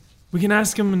 we can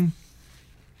ask them and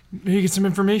maybe get some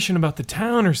information about the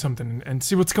town or something and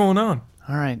see what's going on.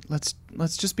 All right, let's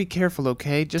just be careful,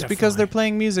 okay? Just Definitely. because they're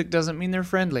playing music doesn't mean they're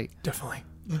friendly. Definitely.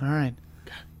 All right.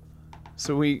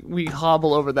 So we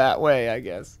hobble over that way, I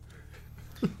guess.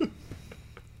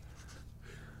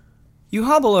 You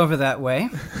hobble over that way,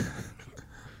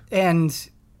 and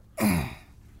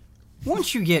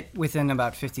once you get within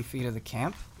about 50 feet of the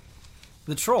camp,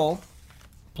 the troll,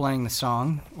 playing the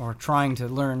song, or trying to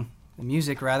learn the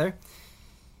music rather,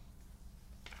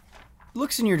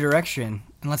 looks in your direction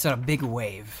and lets out a big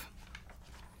wave.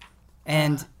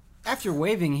 And after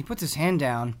waving, he puts his hand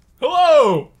down.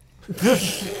 Hello!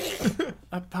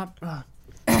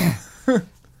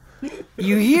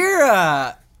 You hear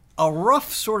a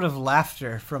rough sort of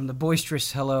laughter from the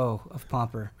boisterous hello of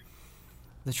Pomper.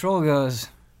 The troll goes,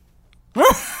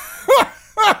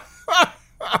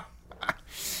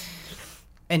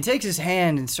 and takes his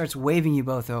hand and starts waving you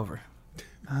both over.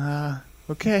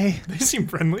 Okay. They seem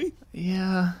friendly.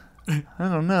 Yeah. I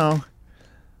don't know.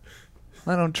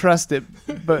 I don't trust it,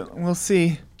 but we'll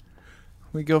see.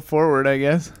 We go forward, I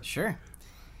guess. Sure.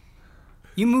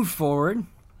 You move forward,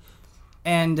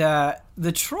 and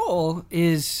the troll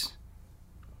is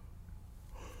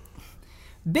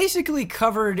basically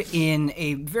covered in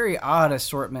a very odd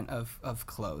assortment of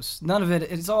clothes. None of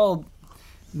it's all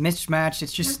mismatched. It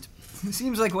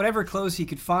seems like whatever clothes he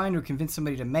could find or convince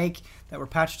somebody to make that were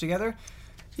patched together,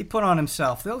 he put on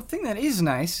himself. The thing that is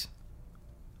nice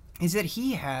is that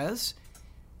he has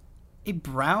a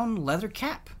brown leather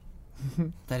cap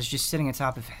that is just sitting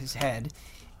atop of his head.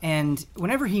 And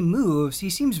whenever he moves,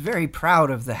 he seems very proud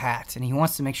of the hat, and he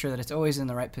wants to make sure that it's always in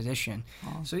the right position.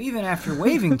 So even after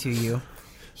waving to you,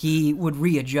 he would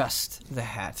readjust the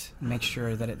hat and make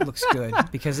sure that it looks good,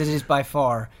 because it is by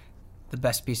far the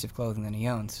best piece of clothing that he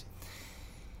owns.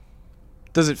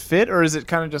 Does it fit, or is it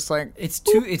kind of just like...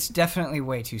 It's definitely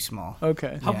way too small.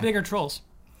 Okay. How Yeah. big are trolls?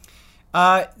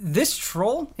 This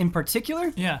troll, in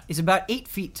particular, Yeah. is about 8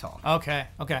 feet tall. Okay.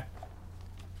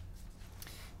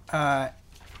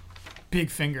 Big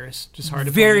fingers, just hard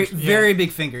to Very, find. very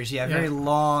big fingers. Yeah, very Yeah.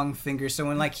 long fingers. So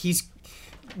when he's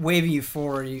waving you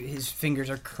forward, his fingers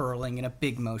are curling in a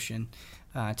big motion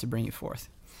to bring you forth.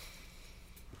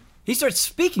 He starts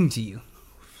speaking to you.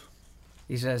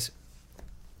 He says,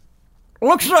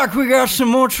 "Looks like we got some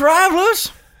more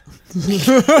travelers.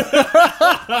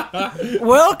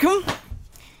 Welcome.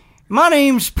 My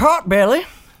name's Potbelly.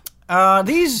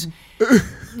 These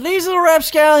little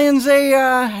rapscallions,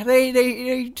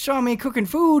 they saw me cooking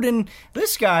food, and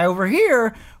this guy over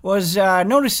here was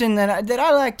noticing that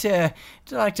I like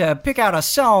to pick out a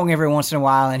song every once in a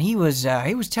while, and he was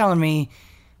telling me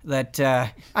that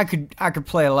I could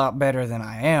play a lot better than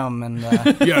I am, and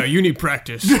Yeah, you need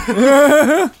practice.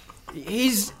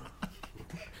 he's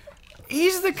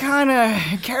the kind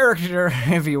of character,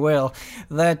 if you will,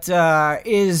 that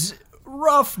is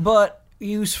rough but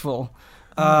useful.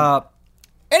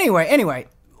 Anyway,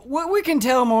 we can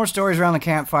tell more stories around the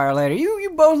campfire later.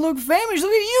 You both look famished.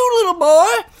 Look at you, little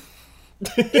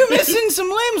boy. You're missing some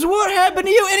limbs. What happened to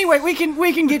you? Anyway, we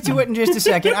can get to it in just a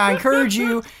second. I encourage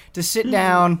you to sit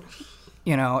down.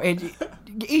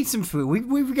 Eat some food.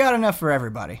 We've got enough for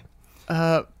everybody.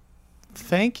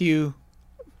 Thank you.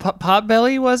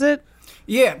 Potbelly, was it?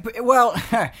 Yeah, well,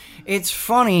 it's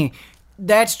funny.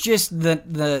 That's just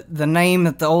the name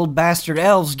that the old bastard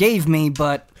elves gave me,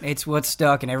 but it's what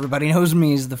stuck, and everybody knows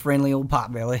me as the friendly old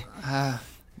Potbelly.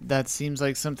 That seems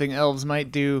like something elves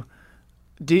might do.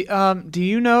 Do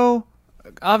you know?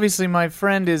 Obviously, my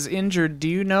friend is injured. Do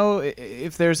you know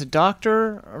if there's a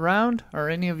doctor around? Are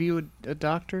any of you a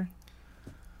doctor?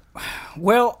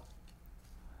 Well,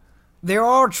 there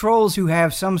are trolls who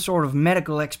have some sort of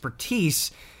medical expertise.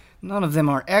 None of them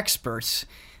are experts.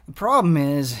 The problem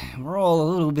is, we're all a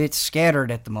little bit scattered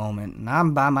at the moment, and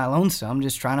I'm by my lonesome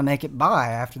just trying to make it by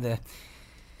after the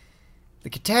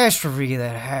catastrophe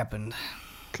that happened.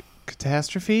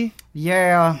 Catastrophe?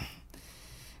 Yeah.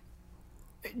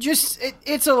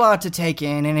 It's a lot to take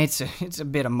in, and it's a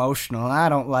bit emotional. I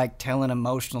don't like telling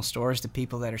emotional stories to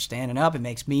people that are standing up. It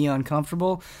makes me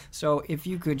uncomfortable. So if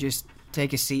you could just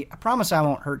take a seat, I promise I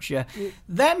won't hurt you.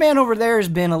 That man over there has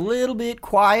been a little bit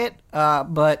quiet,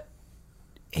 but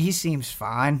he seems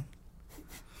fine.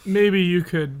 Maybe you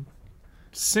could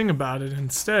sing about it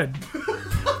instead.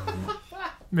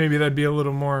 Maybe that'd be a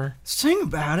little more Sing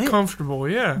about it? comfortable,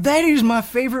 yeah. That is my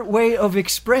favorite way of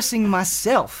expressing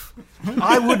myself.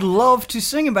 I would love to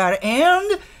sing about it.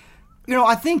 And,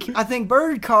 I think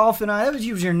Birdcough and that was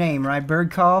your name, right?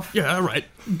 Birdcough? Yeah, right.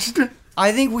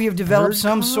 I think we have developed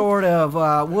some sort of,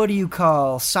 what do you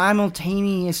call,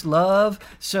 simultaneous love.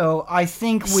 So I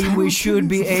think we should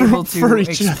be able to for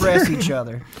each express each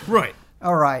other. Right.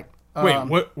 All right.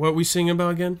 Wait, what we singing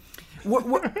about again?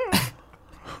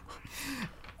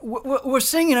 We're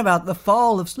singing about the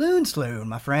fall of Sloon,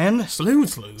 my friend. Sloon.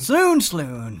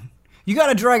 Sloon. You got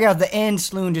to drag out the end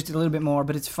Sloon just a little bit more,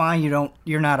 but it's fine.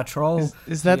 You're not a troll.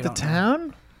 Is that You the don't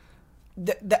know.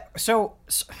 town? So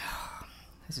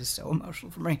this is so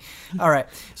emotional for me. All right.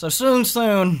 So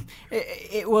Sloon,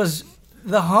 it was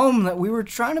the home that we were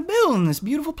trying to build in this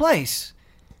beautiful place.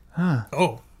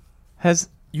 Oh, Has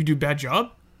you do bad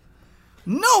job?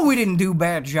 No, we didn't do a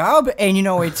bad job. And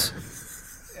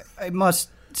I must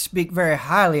speak very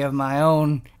highly of my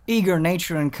own eager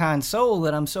nature and kind soul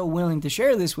that I'm so willing to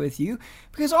share this with you,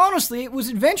 because honestly, it was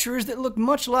adventurers that looked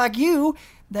much like you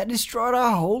that destroyed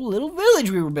our whole little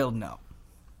village we were building up.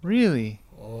 really?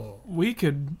 We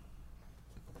could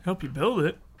help you build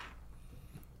it.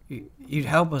 You'd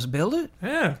help us build it?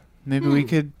 Yeah. Maybe we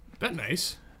could That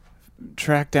nice.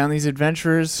 track down these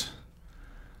adventurers.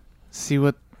 See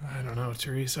what. I don't know,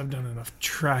 Therese. I've done enough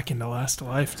tracking to last a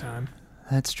lifetime.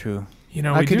 That's true. I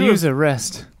I could use a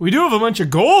rest. We do have a bunch of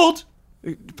gold.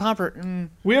 Pomper.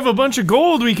 We have a bunch of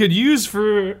gold we could use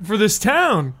for this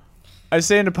town. I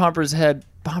say into Pomper's head,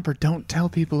 Pomper, don't tell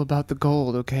people about the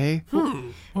gold, okay?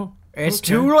 It's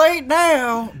too late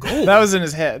now. That was in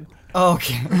his head.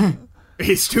 Okay.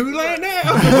 It's too late now.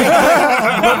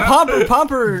 But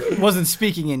Pomper wasn't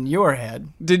speaking in your head.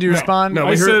 Did you respond? No,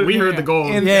 I we said- heard the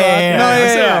gold. In Yeah, thought? yeah, No, yeah. yeah, I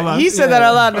said it yeah. out loud. He said that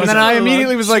out loud, and then I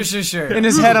immediately was like, Sure. in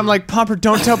his head, I'm like, Pomper,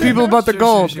 don't tell people about the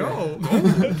gold.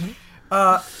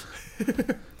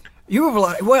 You have a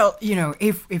lot. Well,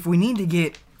 if we need to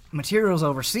get materials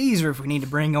overseas, or if we need to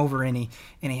bring over any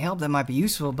help that might be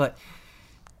useful, but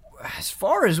as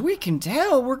far as we can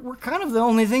tell, we're kind of the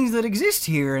only things that exist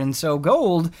here, and so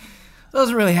gold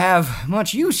doesn't really have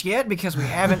much use yet because we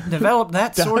haven't developed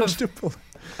that sort of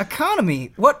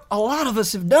economy. What a lot of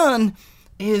us have done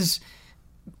is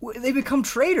they become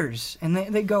traders, and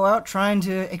they go out trying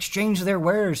to exchange their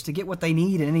wares to get what they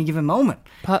need at any given moment.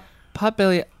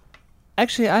 Potbelly,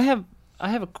 actually, I have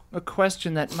a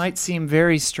question that might seem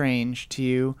very strange to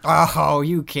you. Oh,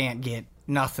 you can't get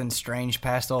nothing strange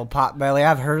past old Potbelly.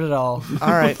 I've heard it all. All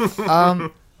right.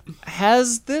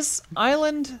 Has this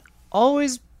island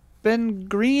always been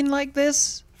green like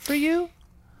this for you,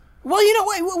 Well,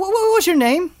 wait, what's your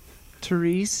name?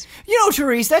 Therese?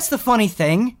 Therese, that's the funny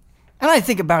thing. And I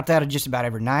think about that just about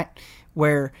every night,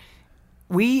 where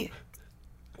we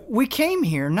came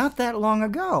here not that long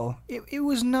ago. It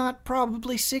was not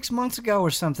probably 6 months ago or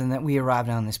something that we arrived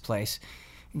on this place.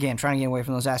 Again, trying to get away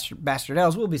from those bastard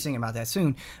elves. We'll be singing about that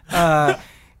soon.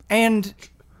 And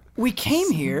we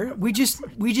came here. We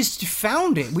just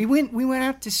found it. We went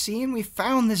out to sea and we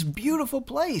found this beautiful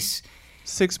place.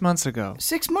 6 months ago.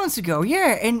 6 months ago,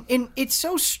 yeah. And it's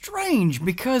so strange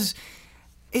because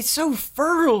it's so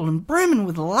fertile and brimming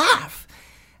with life.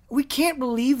 We can't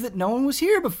believe that no one was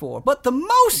here before. But the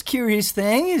most curious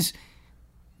thing is,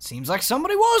 seems like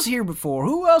somebody was here before.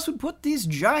 Who else would put these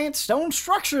giant stone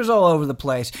structures all over the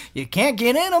place? You can't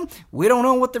get in them. We don't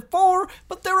know what they're for,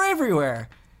 but they're everywhere.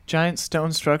 Giant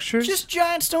stone structures? Just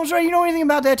giant stone structures. You know anything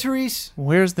about that, Therese?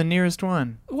 Where's the nearest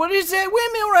one? What is that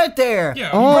windmill right there?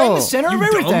 Yeah. Right in Oh, the center of you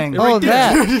everything. dumb. Oh,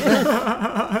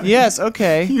 that. Yes,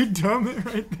 okay. You dumb it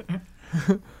right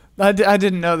there. I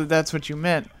didn't know that that's what you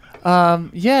meant.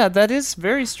 Yeah, that is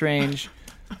very strange.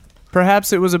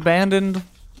 Perhaps it was abandoned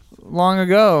long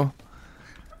ago.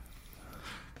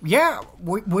 Yeah,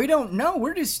 we don't know.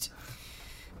 We're just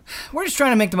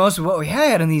trying to make the most of what we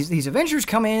had, and these Avengers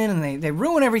come in and they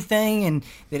ruin everything and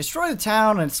they destroy the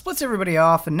town and it splits everybody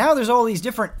off, and now there's all these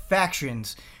different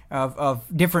factions of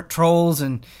different trolls,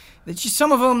 and it's just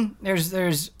some of them there's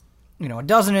a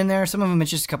dozen in there. Some of them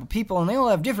it's just a couple people, and they all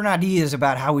have different ideas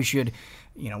about how we should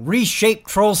reshape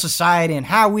troll society and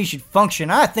how we should function.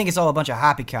 I think it's all a bunch of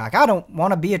hoppycock. I don't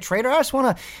want to be a traitor. I just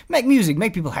want to make music,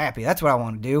 make people happy. That's what I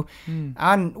want to do.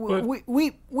 And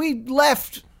we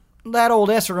left that old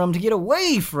Esserum to get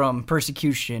away from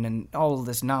persecution and all of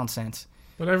this nonsense.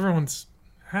 But everyone's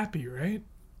happy, right?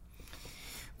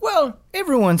 Well,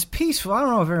 everyone's peaceful. I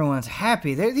don't know if everyone's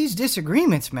happy. These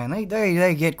disagreements, man,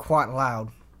 they get quite loud.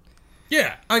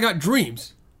 Yeah, I got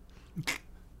dreams.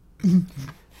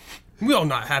 We all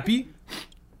not happy.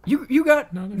 You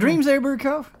got dreams there, Bird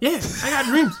Cove? Yeah, I got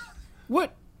dreams.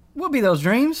 What be those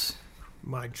dreams?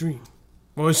 My dream.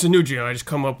 Well, it's a new dream I just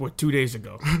come up with 2 days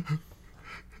ago.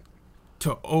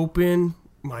 To open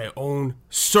my own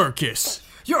circus.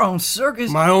 Your own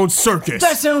circus? My own circus.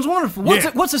 That sounds wonderful.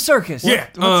 What's a circus? Yeah.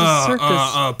 What's a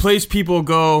circus? Place people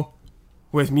go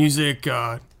with music,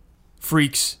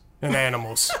 freaks, and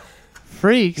animals.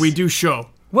 Freaks? We do show.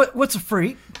 What's a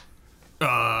freak?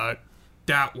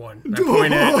 That one.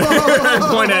 I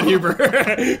point at Huber.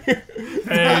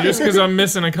 Hey, just because I'm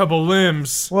missing a couple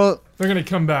limbs, Well, they're gonna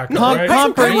come back, Pom- right?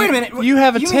 Pom- Hey, wait a minute. You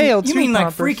have a mean- tail, You too, mean like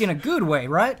Pomper. freak in a good way,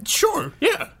 right? Sure,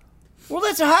 yeah. Well,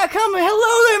 that's a high comment.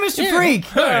 Hello there, Mr. Freak.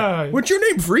 Hey, What's your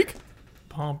name, freak?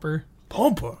 Pomper.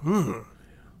 Pompa.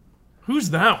 Who's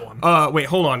that one? Wait,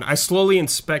 hold on. I slowly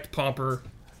inspect Pomper,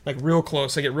 like real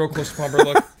close. I get real close to Pomper.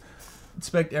 Look,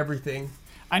 inspect everything.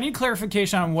 I need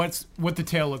clarification on what the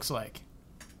tail looks like.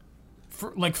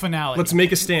 For, like finale. Let's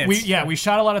make a stance. We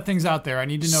shot a lot of things out there. I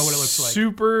need to know what it looks like.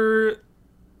 Super.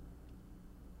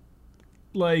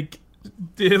 Like,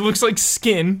 it looks like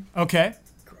skin. Okay.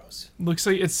 Looks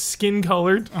like it's skin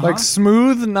colored. like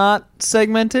smooth, not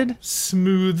segmented?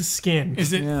 Smooth skin.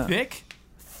 Is it Yeah. thick?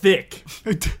 thick.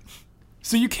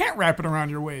 So you can't wrap it around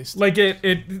your waist. Like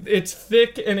it's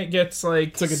thick and it gets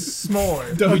like like a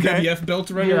smaller. WWF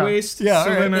belt around your Yeah. waist. Yeah, So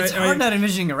all right. then It's hard not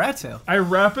envisioning a rat tail. I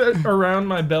wrap it around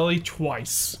my belly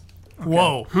twice.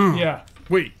 Whoa. Yeah.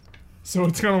 Wait. So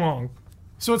it's kind of long.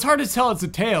 So it's hard to tell it's a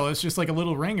tail. It's just like a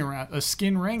little ring around, a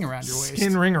skin ring around your waist.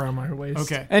 Skin ring around my waist.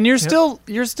 Okay. And you're still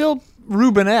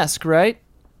Rubenesque, right?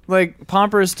 Like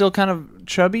Pomper is still kind of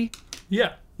chubby?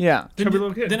 Yeah. Yeah. Chubby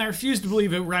little kid. Then I refuse to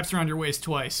believe it wraps around your waist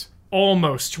twice.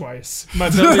 Almost twice. My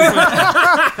belly's like,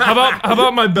 how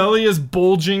about my belly is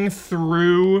bulging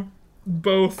through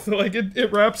both? Like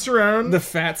it wraps around. The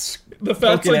fat's The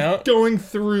fat's poking like out? going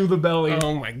through the belly.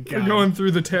 Oh my Or god. going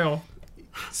through the tail.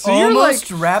 So you're Almost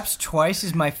like wraps twice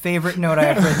is my favorite note I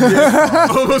ever heard.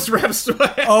 Almost wraps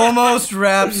away. Almost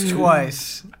wraps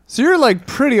twice. So you're like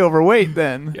pretty overweight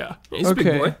then. Yeah. He's a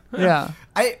big boy. Yeah.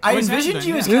 I Always has envisioned been,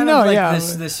 you as yeah. kind No, of like yeah.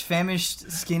 this famished,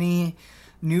 skinny,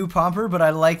 new Pomper, but I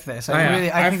like this. I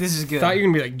think this is good. Thought you were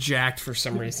gonna be like jacked for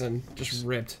some reason, just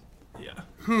ripped. Yeah.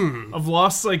 I've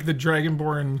lost like the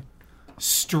Dragonborn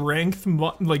strength,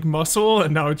 like muscle,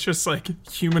 and now it's just like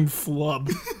human flub.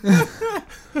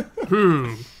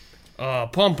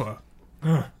 Pompa.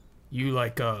 You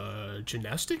like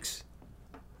gymnastics?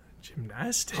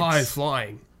 Gymnastics. High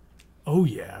flying. Oh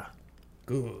yeah.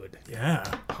 Good. Yeah.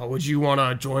 How would you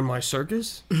wanna join my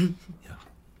circus?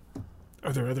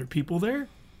 Are there other people there?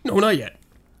 No, not yet.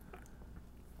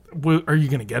 Are you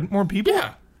gonna get more people?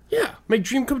 Yeah. Yeah. Make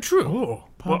dream come true. Oh.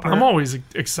 Well, I'm always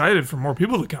excited for more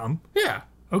people to come. Yeah.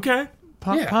 Okay.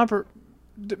 Yeah. Pomper,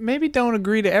 maybe don't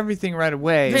agree to everything right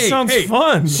away. Hey, Sounds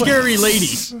fun. Scary lady.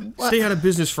 Stay out of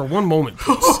business for 1 moment,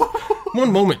 please.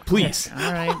 1 moment, please.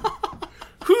 All right.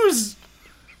 Who's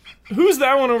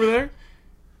that one over there?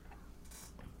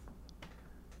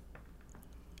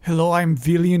 Hello, I'm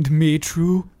Villiand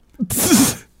Maytru.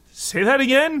 Say that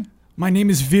again. My name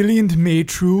is Villiand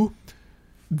Maytru.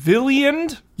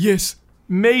 Villiand Yes,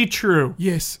 Maytru.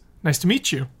 yes. Nice to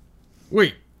meet you.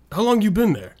 Wait, how long you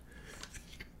been there?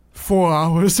 4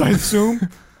 hours, I assume.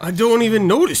 I don't even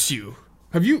notice you.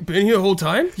 Have you been here the whole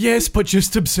time? Yes, but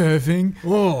just observing.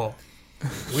 Oh,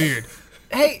 weird.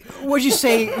 Hey, what'd you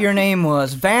say your name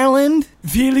was? Valand?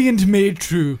 Villiand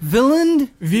Maytru. Villand?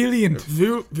 Villiand.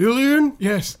 Villian?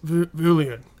 Yes.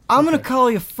 Villian. I'm gonna call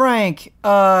you Frank.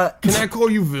 Can I call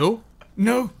you Vil?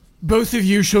 No, both of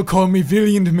you shall call me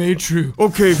Villiand Maytru.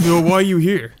 Okay, Vil, why are you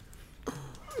here?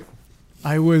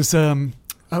 I was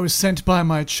sent by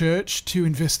my church to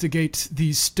investigate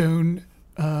these stone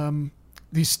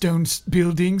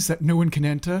buildings that no one can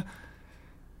enter.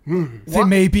 They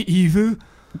may be evil.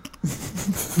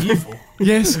 Evil.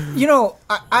 Yes. You know,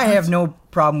 I have no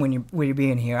problem when you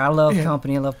being here. I love Yeah.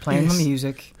 company. I love playing my Yes.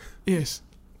 music. Yes.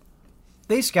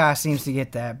 This guy seems to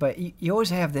get that, but you always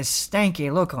have this stanky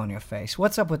look on your face.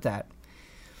 What's up with that?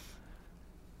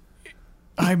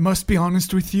 I must be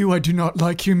honest with you. I do not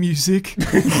like your music.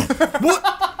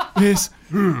 What? Yes.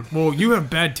 Well, you have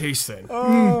bad taste then.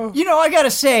 You know, I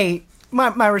gotta say,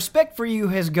 my respect for you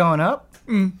has gone up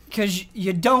because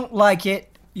you don't like it.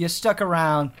 You stuck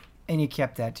around and you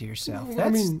kept that to yourself.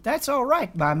 That's all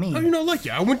right by me. How do you not like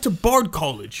it? I went to Bard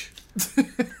College.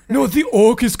 No, the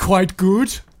orc is quite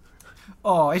good,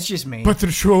 Oh, it's just me. but the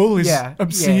troll is Yeah,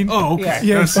 obscene. yeah. Oh, okay.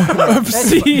 Yeah. Yes.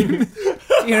 Obscene.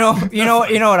 you know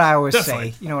what I always That's say.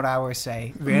 fine. You know what I always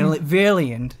say.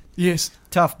 Valiant, Yes.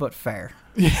 tough but fair.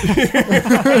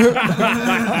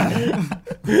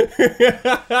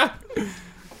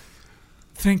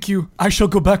 Thank you. I shall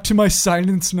go back to my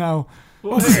silence now. I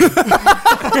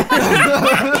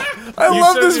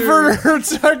love said this you're- Werner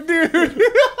Herzog, dude.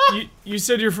 You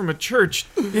said you're from a church.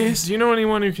 Yes. Do you know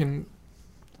anyone who can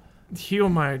heal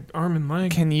my arm and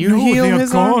leg? Can you No, heal they are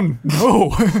his arm? gone.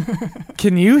 No.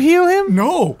 Can you heal him?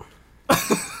 No. All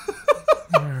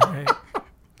right.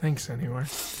 Thanks anyway.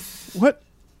 What?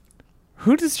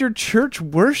 Who does your church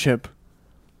worship?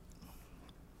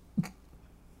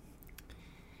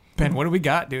 Ben, what do we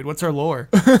got, dude? What's our lore?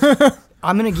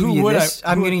 I'm gonna give Who you would this.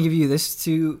 I- I'm who gonna give you this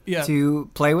to Yeah. to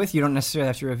play with. You don't necessarily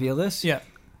have to reveal this. Yeah.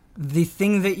 The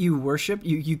thing that you worship,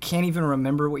 you can't even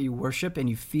remember what you worship, and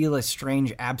you feel a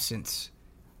strange absence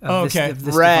of Okay. this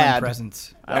divine Rad.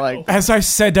 presence. I like. As I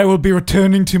said, I will be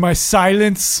returning to my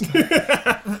silence.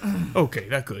 Okay,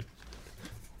 that good.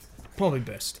 Probably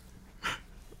best.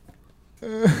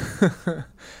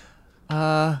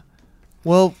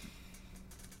 Well,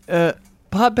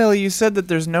 Potbelly, you said that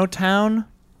there's no town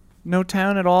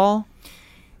at all.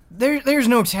 There's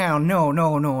no town.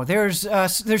 No. There's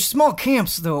small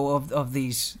camps though of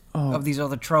these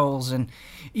other trolls, and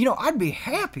you know I'd be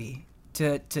happy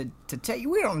to tell you.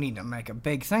 We don't need to make a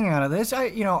big thing out of this.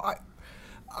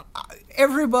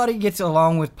 Everybody gets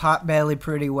along with Potbelly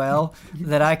pretty well.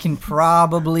 That I can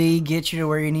probably get you to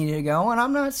where you need to go, and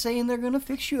I'm not saying they're gonna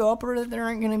fix you up or that there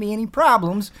aren't gonna be any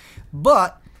problems,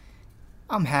 but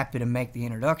I'm happy to make the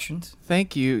introductions.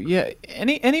 Thank you. Yeah,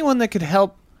 anyone that could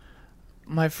help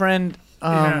my friend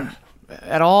Yeah.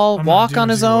 at all I'm not walk doing on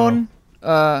his too well. own.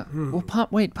 Well,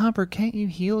 Pomper, can't you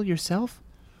heal yourself?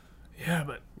 Yeah,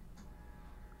 but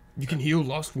You can heal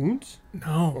lost wounds or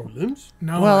no. limbs?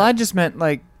 No. Well, I just meant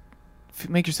like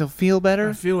make yourself feel I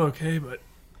better. feel okay, but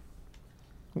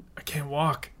I can't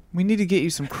walk. We need to get you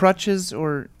some crutches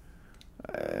or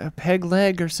a peg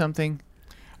leg or something.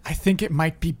 I think it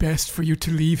might be best for you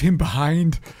to leave him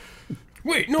behind.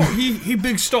 Wait, no, he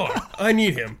big star. I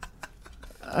need him.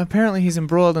 Apparently, he's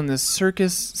embroiled in this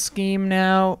circus scheme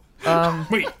now.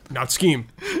 Wait, not scheme.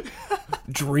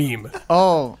 Dream.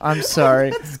 Oh, I'm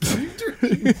sorry.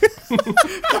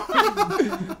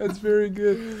 That's very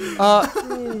good.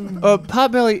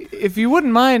 Potbelly, if you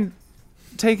wouldn't mind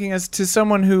taking us to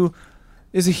someone who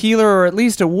is a healer or at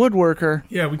least a woodworker,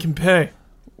 Yeah, we can pay.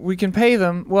 we can pay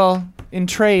them. Well, in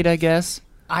trade, I guess.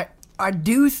 I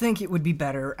do think it would be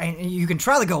better, and you can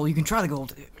try the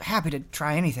gold. Happy to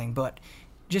try anything, but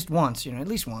just once, at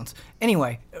least once.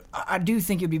 Anyway, I do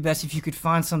think it'd be best if you could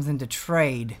find something to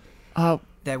trade.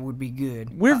 That would be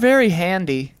good. We're very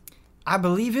handy. I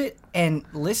believe it, and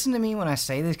listen to me when I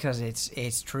say this because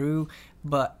it's true.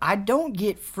 but I don't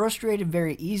get frustrated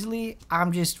very easily.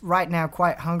 I'm just right now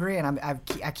quite hungry, and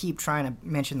I keep trying to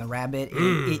mention the rabbit.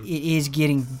 It is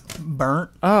getting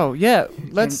burnt. Oh yeah,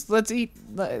 let's eat.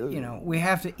 You know, we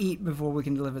have to eat before we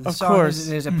can deliver the Of song. course.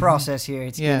 There's a process here.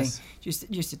 It's Yes.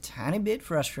 getting just a tiny bit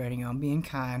frustrating. I'm being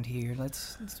kind here.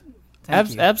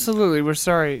 Thank you. Absolutely, we're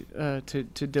sorry to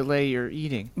delay your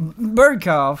eating.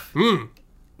 Birdcough,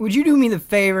 would you do me the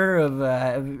favor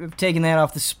of taking that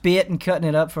off the spit and cutting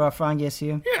it up for our fine guests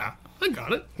here? Yeah, I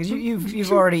got it. Because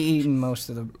you've already eaten most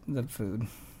of the food.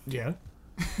 Yeah.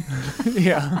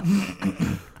 Yeah.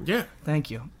 Yeah.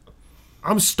 Thank you.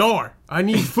 I'm Star. I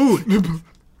need food.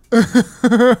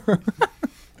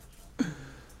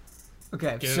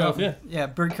 Okay, Get it so off, yeah.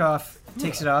 Birdcough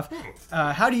takes it off.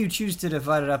 How do you choose to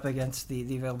divide it up against the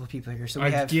available people here? So we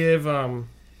I give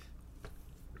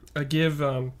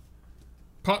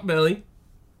Potbelly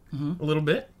a little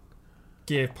bit.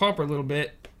 Give Pomper a little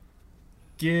bit.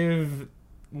 Give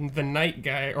the night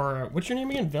guy, or what's your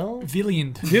name again?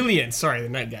 Villiand. Villian. Sorry, the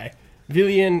night guy.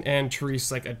 Villian and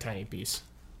Therese like a tiny piece.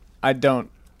 I don't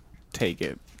take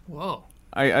it. Whoa.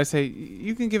 I say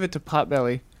you can give it to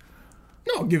Potbelly.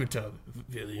 No, I'll give it to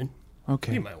Villian.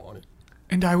 Okay. He might want it.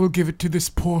 And I will give it to this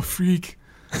poor freak.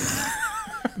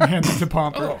 Hand it to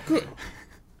Pomper. Oh, good.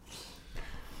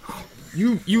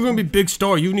 You gonna be big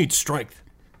Star. You need strength.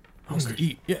 I'm gonna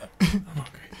eat. Yeah. I'm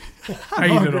hungry. I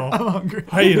eat it all. I'm hungry.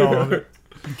 I eat all of it.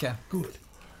 Okay. Good.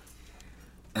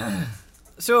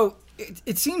 So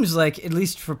it seems like, at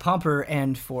least for Pomper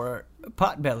and for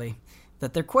Potbelly,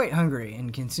 that they're quite hungry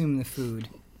and consume the food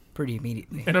pretty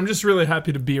immediately. And I'm just really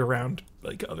happy to be around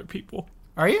like other people.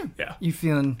 Are you? Yeah. You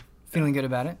feeling good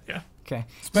about it? Yeah. Okay.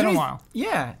 It's been a while.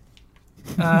 Yeah.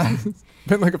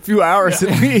 Been like a few hours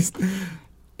at least.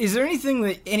 Is there anything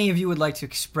that any of you would like to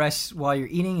express while you're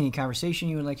eating? Any conversation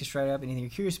you would like to strike up? Anything you're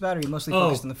curious about? Or are you mostly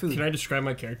focused on the food? Can I describe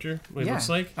my character? What he Yeah. looks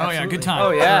like? Oh, yeah, good time.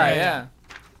 Oh yeah, yeah.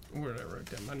 Where did I write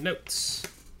down my notes?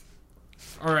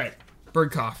 All right.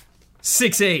 Birdcough.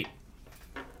 6'8".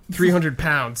 300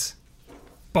 pounds.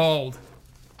 Bald.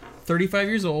 35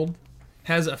 years old.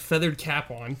 Has a feathered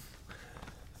cap on.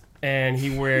 And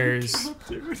he wears...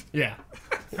 Yeah.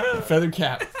 A feathered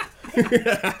cap.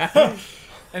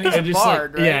 And he's a Just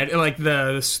bard, like, right? Yeah, like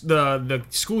the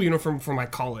school uniform for my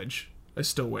college I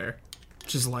still wear.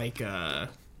 Which is like,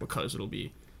 what colors it'll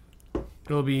be?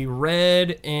 It'll be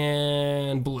red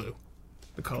and blue.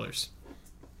 The colors.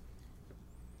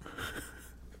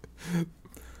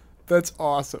 That's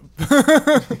awesome.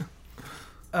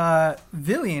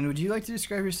 Villian, would you like to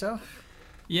describe yourself?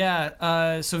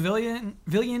 Yeah, so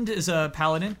Villiand is a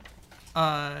paladin.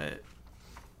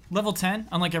 Level 10,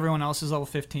 unlike everyone else, is level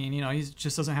 15. You know, he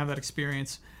just doesn't have that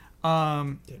experience.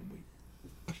 I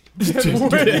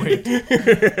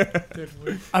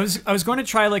was going to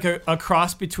try like a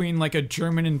cross between like a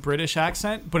German and British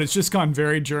accent, but it's just gone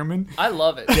very German. I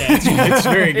love it. Yeah, it's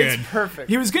very good. It's perfect.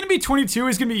 He was going to be 22,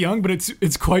 he's going to be young, but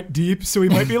it's quite deep, so he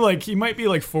might be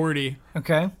like 40.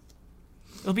 Okay.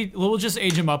 We'll just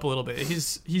age him up a little bit.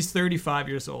 He's 35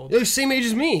 years old. They're the same age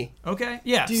as me. Okay.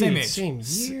 Yeah, Dude, same age. Same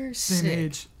year. Same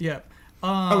age. Yeah.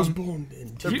 I was born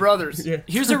in. They're brothers. Yeah.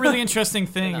 Here's a really interesting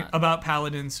thing not. about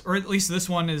paladins, or at least this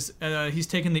one is he's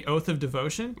taken the Oath of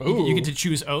Devotion. You Ooh. get to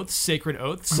choose oaths, sacred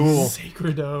oaths. Cool.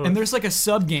 Sacred oath. And there's like a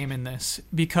sub game in this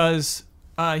because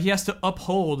he has to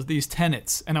uphold these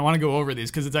tenets, and I want to go over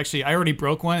these because it's actually I already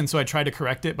broke one, and so I tried to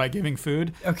correct it by giving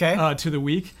food. Okay. To the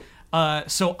weak.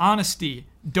 So honesty,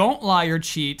 don't lie or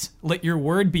cheat. Let your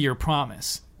word be your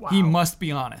promise. He must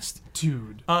be honest.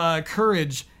 Dude.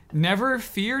 Courage, never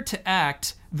fear to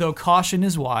act, though caution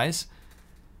is wise.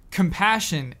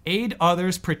 Compassion, aid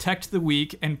others, protect the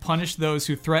weak, and punish those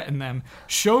who threaten them.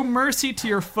 Show mercy to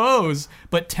your foes,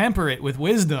 but temper it with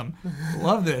wisdom.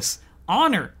 Love this.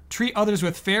 Honor, treat others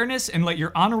with fairness, and let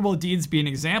your honorable deeds be an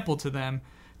example to them.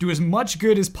 Do as much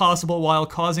good as possible while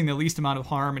causing the least amount of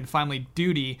harm. And finally,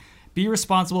 duty. Be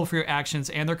responsible for your actions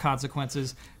and their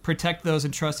consequences. Protect those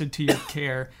entrusted to your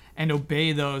care, and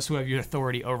obey those who have your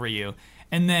authority over you.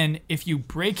 And then, if you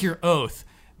break your oath,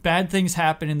 bad things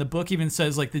happen. And the book even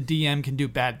says, like, the DM can do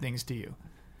bad things to you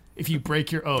if you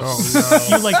break your oath. Oh,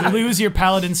 no. You, like, lose your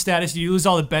paladin status. You lose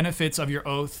all the benefits of your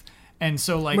oath. And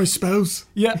so, like... My spouse.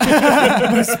 Yeah.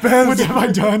 My spouse. What have I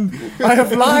done? I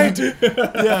have lied.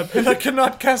 Yeah. And I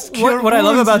cannot cast cure What I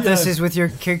love wounds, about this yeah. is with your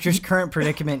character's current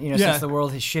predicament, Yeah. since the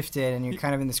world has shifted and you're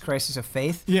kind of in this crisis of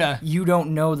faith, Yeah. you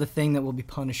don't know the thing that will be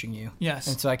punishing you. Yes.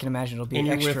 And so I can imagine it'll be And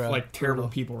you're extra with like terrible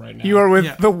brutal. people right now. You are with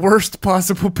Yeah. the worst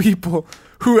possible people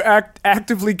who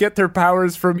actively get their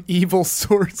powers from evil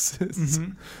sources.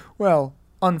 Well,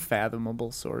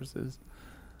 unfathomable sources.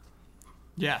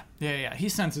 Yeah. He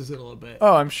senses it a little bit.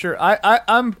 Oh, I'm sure.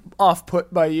 I'm off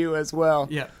put by you as well.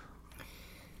 Yeah.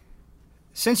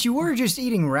 Since you were just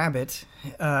eating rabbit,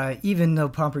 even though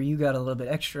Pomper, you got a little bit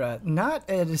extra, not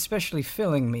an especially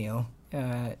filling meal.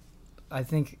 I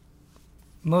think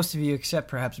most of you, except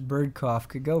perhaps Birdcough,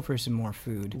 could go for some more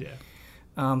food.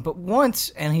 Yeah. But once,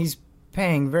 and he's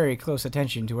paying very close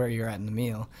attention to where you're at in the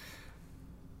meal.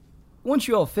 Once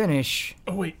you all finish,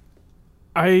 Oh wait,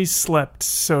 I slept.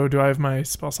 So do I have my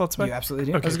spell slots back? you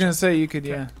absolutely do. Okay. I was gonna say you could,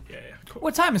 yeah. Yeah. Cool.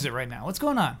 What time is it right now? What's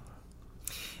going on?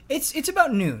 It's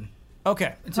about noon.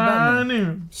 Okay. It's about noon.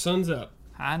 noon. Sun's up.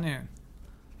 High noon.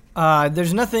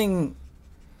 There's nothing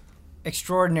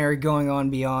extraordinary going on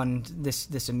beyond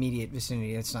this immediate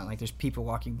vicinity. It's not like there's people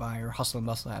walking by or hustle and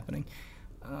bustle happening.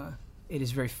 It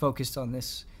is very focused on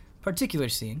this particular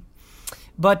scene.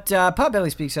 But Potbelly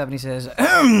speaks up and he says,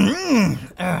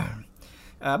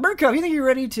 Birdcough, you think you're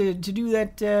ready to do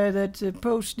that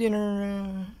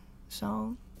post-dinner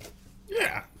song?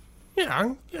 Yeah.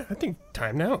 I think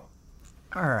time now.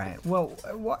 All right. Well,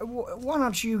 why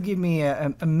don't you give me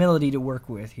a melody to work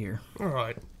with here? All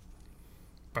right.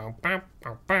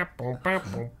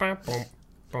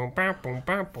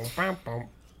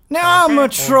 Now I'm a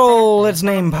troll that's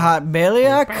named Potbelly.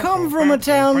 I come from a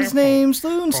town that's named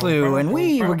Sloonslew, and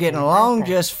we were getting along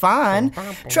just fine,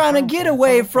 trying to get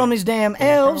away from these damn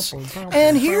elves.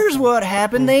 And here's what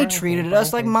happened. They treated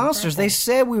us like monsters. They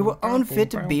said we were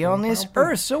unfit to be on this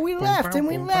earth. So we left, and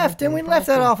we left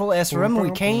that awful Esserum. We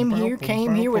came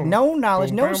here with no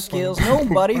knowledge, no skills,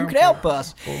 nobody who could help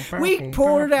us. We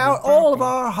poured out all of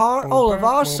our heart, all of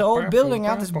our soul, building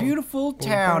out this beautiful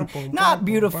town. Not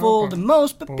beautiful to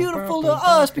most, but beautiful to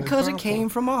us because it came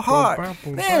from our heart.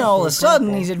 Then all of a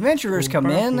sudden, these adventurers come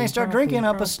in, they start drinking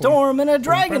up a storm, and a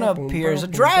dragon appears. A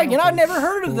dragon? I'd never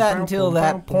heard of that until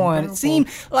that point. It seemed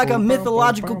like a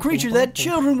mythological creature that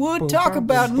children would talk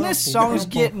about, and this song is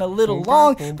getting a little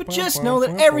long, but just know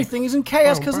that everything is in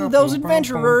chaos because of those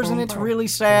adventurers, and it's really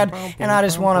sad, and I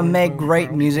just want to make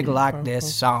great music like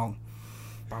this song.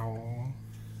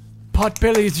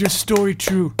 Potbelly, is your story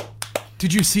true?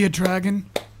 Did you see a dragon?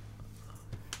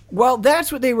 Well,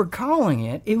 that's what they were calling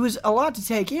it. It was a lot to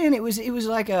take in. It was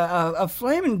like a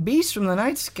flaming beast from the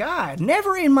night sky.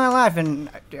 Never in my life, and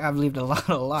I've lived a lot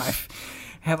of life,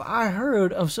 have I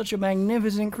heard of such a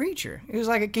magnificent creature. It was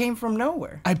like it came from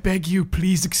nowhere. I beg you,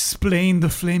 please explain the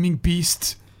flaming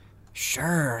beast.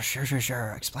 Sure.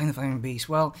 Explain the flaming beast.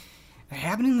 Well, it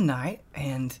happened in the night,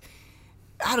 and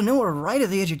out of nowhere, right at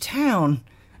the edge of town...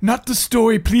 Not the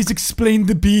story, please explain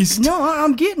the beast. No,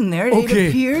 I'm getting there. Okay. It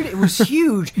appeared, it was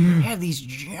huge. It had these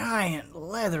giant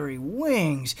leathery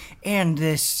wings and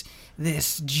this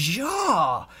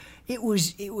jaw. It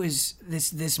was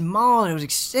this maw that was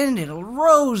extended,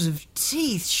 rows of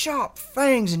teeth, sharp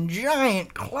fangs, and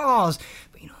giant claws.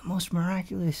 But you know the most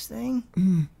miraculous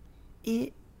thing?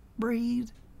 It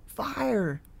breathed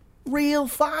fire. Real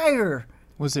fire.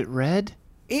 Was it red?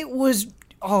 It was...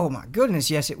 Oh my goodness,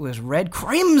 yes, it was red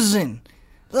crimson,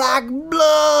 like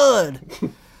blood.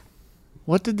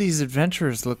 What did these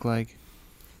adventurers look like?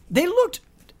 They looked,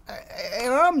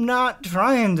 and I'm not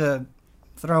trying to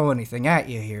throw anything at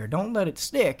you here, don't let it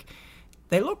stick.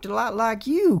 They looked a lot like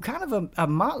you, kind of a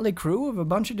motley crew of a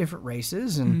bunch of different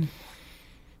races. And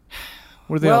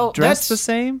Were they all dressed the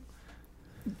same?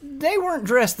 They weren't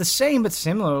dressed the same, but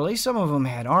similarly. Some of them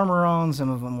had armor on, some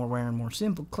of them were wearing more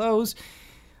simple clothes.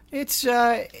 It's,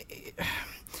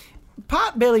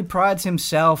 Potbelly prides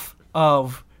himself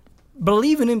of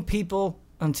believing in people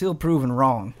until proven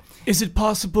wrong. Is it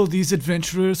possible these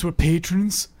adventurers were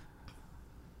patrons?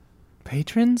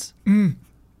 Patrons?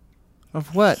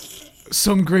 Of what?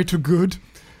 Some greater good?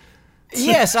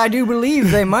 Yes, I do believe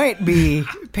they might be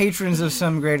patrons of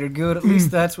some greater good. At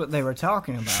least that's what they were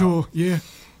talking about. Sure, yeah.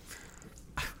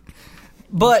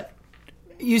 But...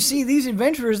 You see, these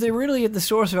adventurers, they're really at the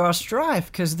source of our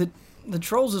strife, because the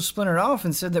trolls have splintered off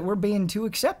and said that we're being too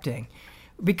accepting.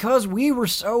 Because we were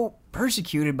so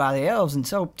persecuted by the elves and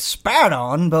so spat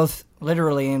on, both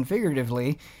literally and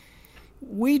figuratively,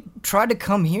 we tried to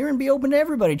come here and be open to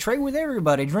everybody, trade with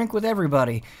everybody, drink with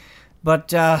everybody. But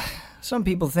some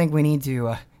people think we need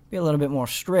to be a little bit more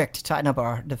strict, tighten up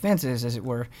our defenses, as it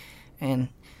were. And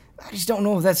I just don't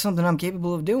know if that's something I'm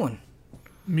capable of doing.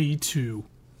 Me too.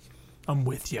 I'm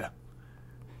with you.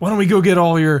 Why don't we go get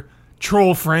all your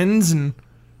troll friends and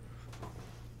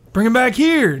bring them back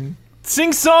here and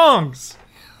sing songs?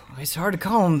 It's hard to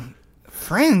call them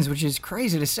friends, which is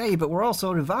crazy to say, but we're all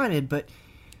so divided. But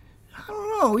I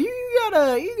don't know.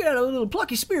 You got a little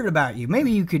plucky spirit about you.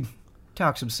 Maybe you could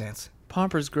talk some sense.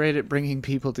 Pomper's great at bringing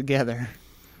people together.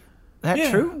 that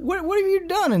Yeah. true? What have you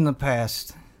done in the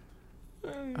past?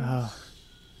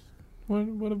 What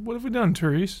have we done,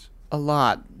 Therese? A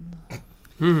lot.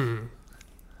 You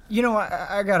know,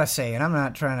 I gotta say, and I'm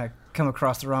not trying to come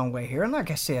across the wrong way here. And like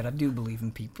I said, I do believe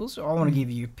in people, so I want to give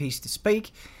you a piece to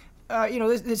speak. You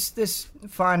know, this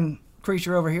fine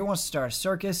creature over here wants to start a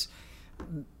circus.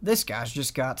 This guy's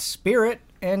just got spirit,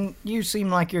 and you seem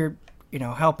like you're, you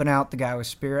know, helping out the guy with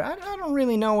spirit. I don't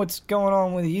really know what's going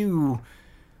on with you,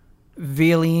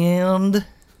 Villiand.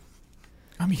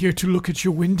 I'm here to look at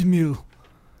your windmill.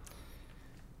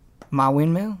 My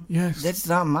windmill? Yes. That's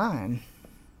not mine.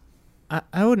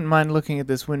 I wouldn't mind looking at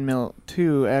this windmill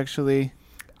too, actually.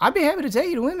 I'd be happy to take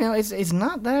you to windmill. It's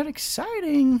not that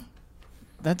exciting.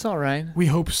 That's all right. We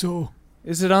hope so.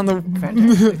 Is it on the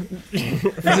Fantastic.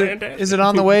 is it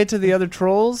on the way to the other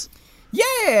trolls?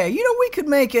 Yeah, you know, we could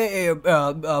make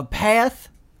a path.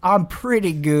 I'm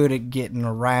pretty good at getting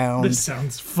around. This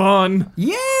sounds fun.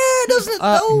 Yeah, doesn't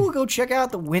it? We'll go check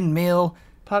out the windmill.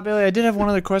 Potbelly, I did have one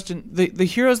other question. The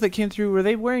heroes that came through, were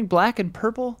they wearing black and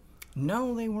purple?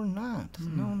 No, they were not.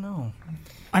 No.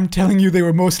 I'm telling you, they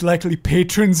were most likely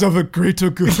patrons of a greater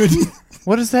good.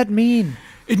 What does that mean?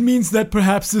 It means that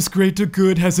perhaps this greater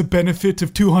good has a benefit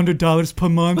of $200 per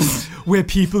month where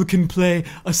people can play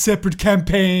a separate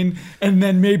campaign, and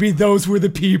then maybe those were the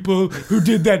people who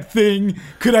did that thing.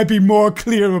 Could I be more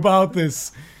clear about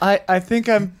this? I think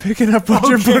I'm picking up what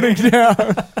you're putting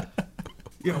down.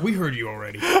 Yeah, we heard you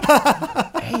already.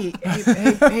 Hey,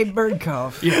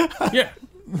 Birdcough. Yeah.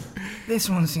 This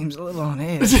one seems a little on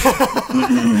edge.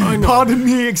 I know. Pardon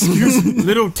me, excuse me.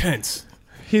 Little tense.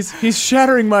 He's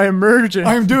shattering my immersion.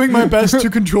 I'm doing my best to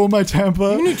control my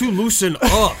temper. You need to loosen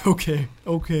up. Okay.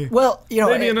 Well, you know,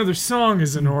 Maybe another song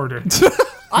is in order.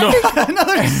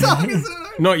 another song is.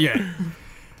 Not yet.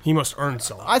 He must earn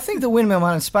some. I think the windmill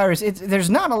might inspire us. There's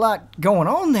not a lot going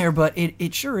on there, but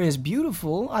it sure is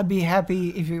beautiful. I'd be happy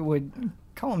if you would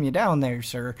calm you down there,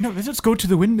 sir. No, let's just go to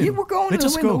the windmill. Yeah, we're going Let to the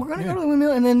us windmill. go. We're going to Yeah. go to the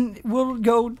windmill, and then we'll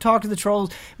go talk to the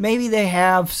trolls. Maybe they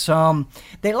have some.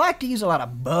 They like to use a lot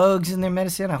of bugs in their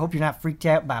medicine. I hope you're not freaked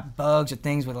out by bugs or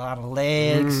things with a lot of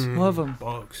legs. Love them.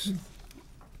 Bugs.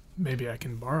 Maybe I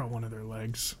can borrow one of their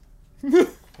legs.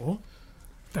 Oh?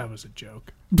 That was a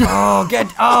joke.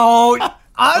 Oh,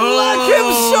 I like him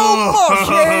so much.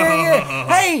 Yeah.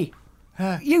 Hey,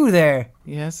 you there?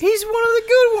 Yes. He's one of the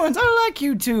good ones. I like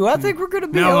you too. I think we're going to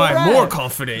be Now all I'm right. more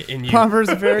confident in you. Pomper's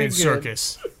very in good.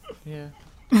 circus. Yeah.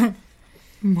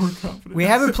 More confident. We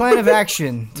have a plan of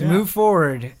action to move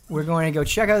forward. We're going to go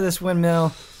check out this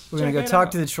windmill. We're going to go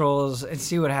talk to the trolls and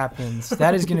see what happens.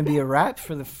 That is going to be a wrap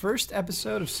for the first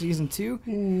episode of Season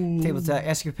 2, Tabletop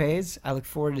Escapades. I look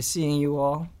forward to seeing you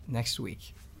all next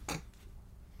week.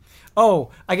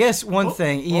 Oh, I guess one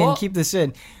thing, Ian, keep this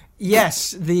in.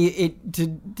 Yes, to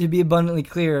be abundantly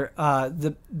clear,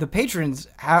 the patrons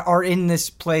are in this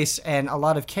place, and a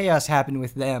lot of chaos happened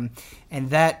with them, and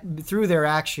that through their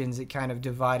actions, it kind of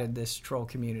divided this troll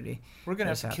community. We're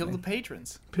gonna That's have to kill the happening.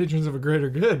 patrons. Patrons of a greater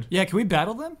good. Yeah, can we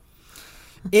battle them?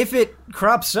 If it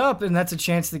crops up, and that's a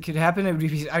chance that could happen, it would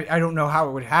be. I don't know how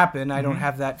it would happen. I don't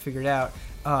have that figured out.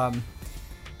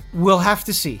 We'll have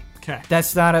to see. Okay.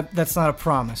 That's not a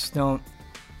promise. Don't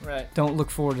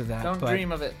look forward to that. Don't but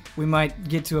dream of it. We might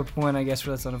get to a point, I guess,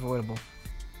 where that's unavoidable.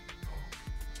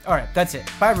 All right, that's it.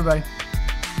 Bye, everybody.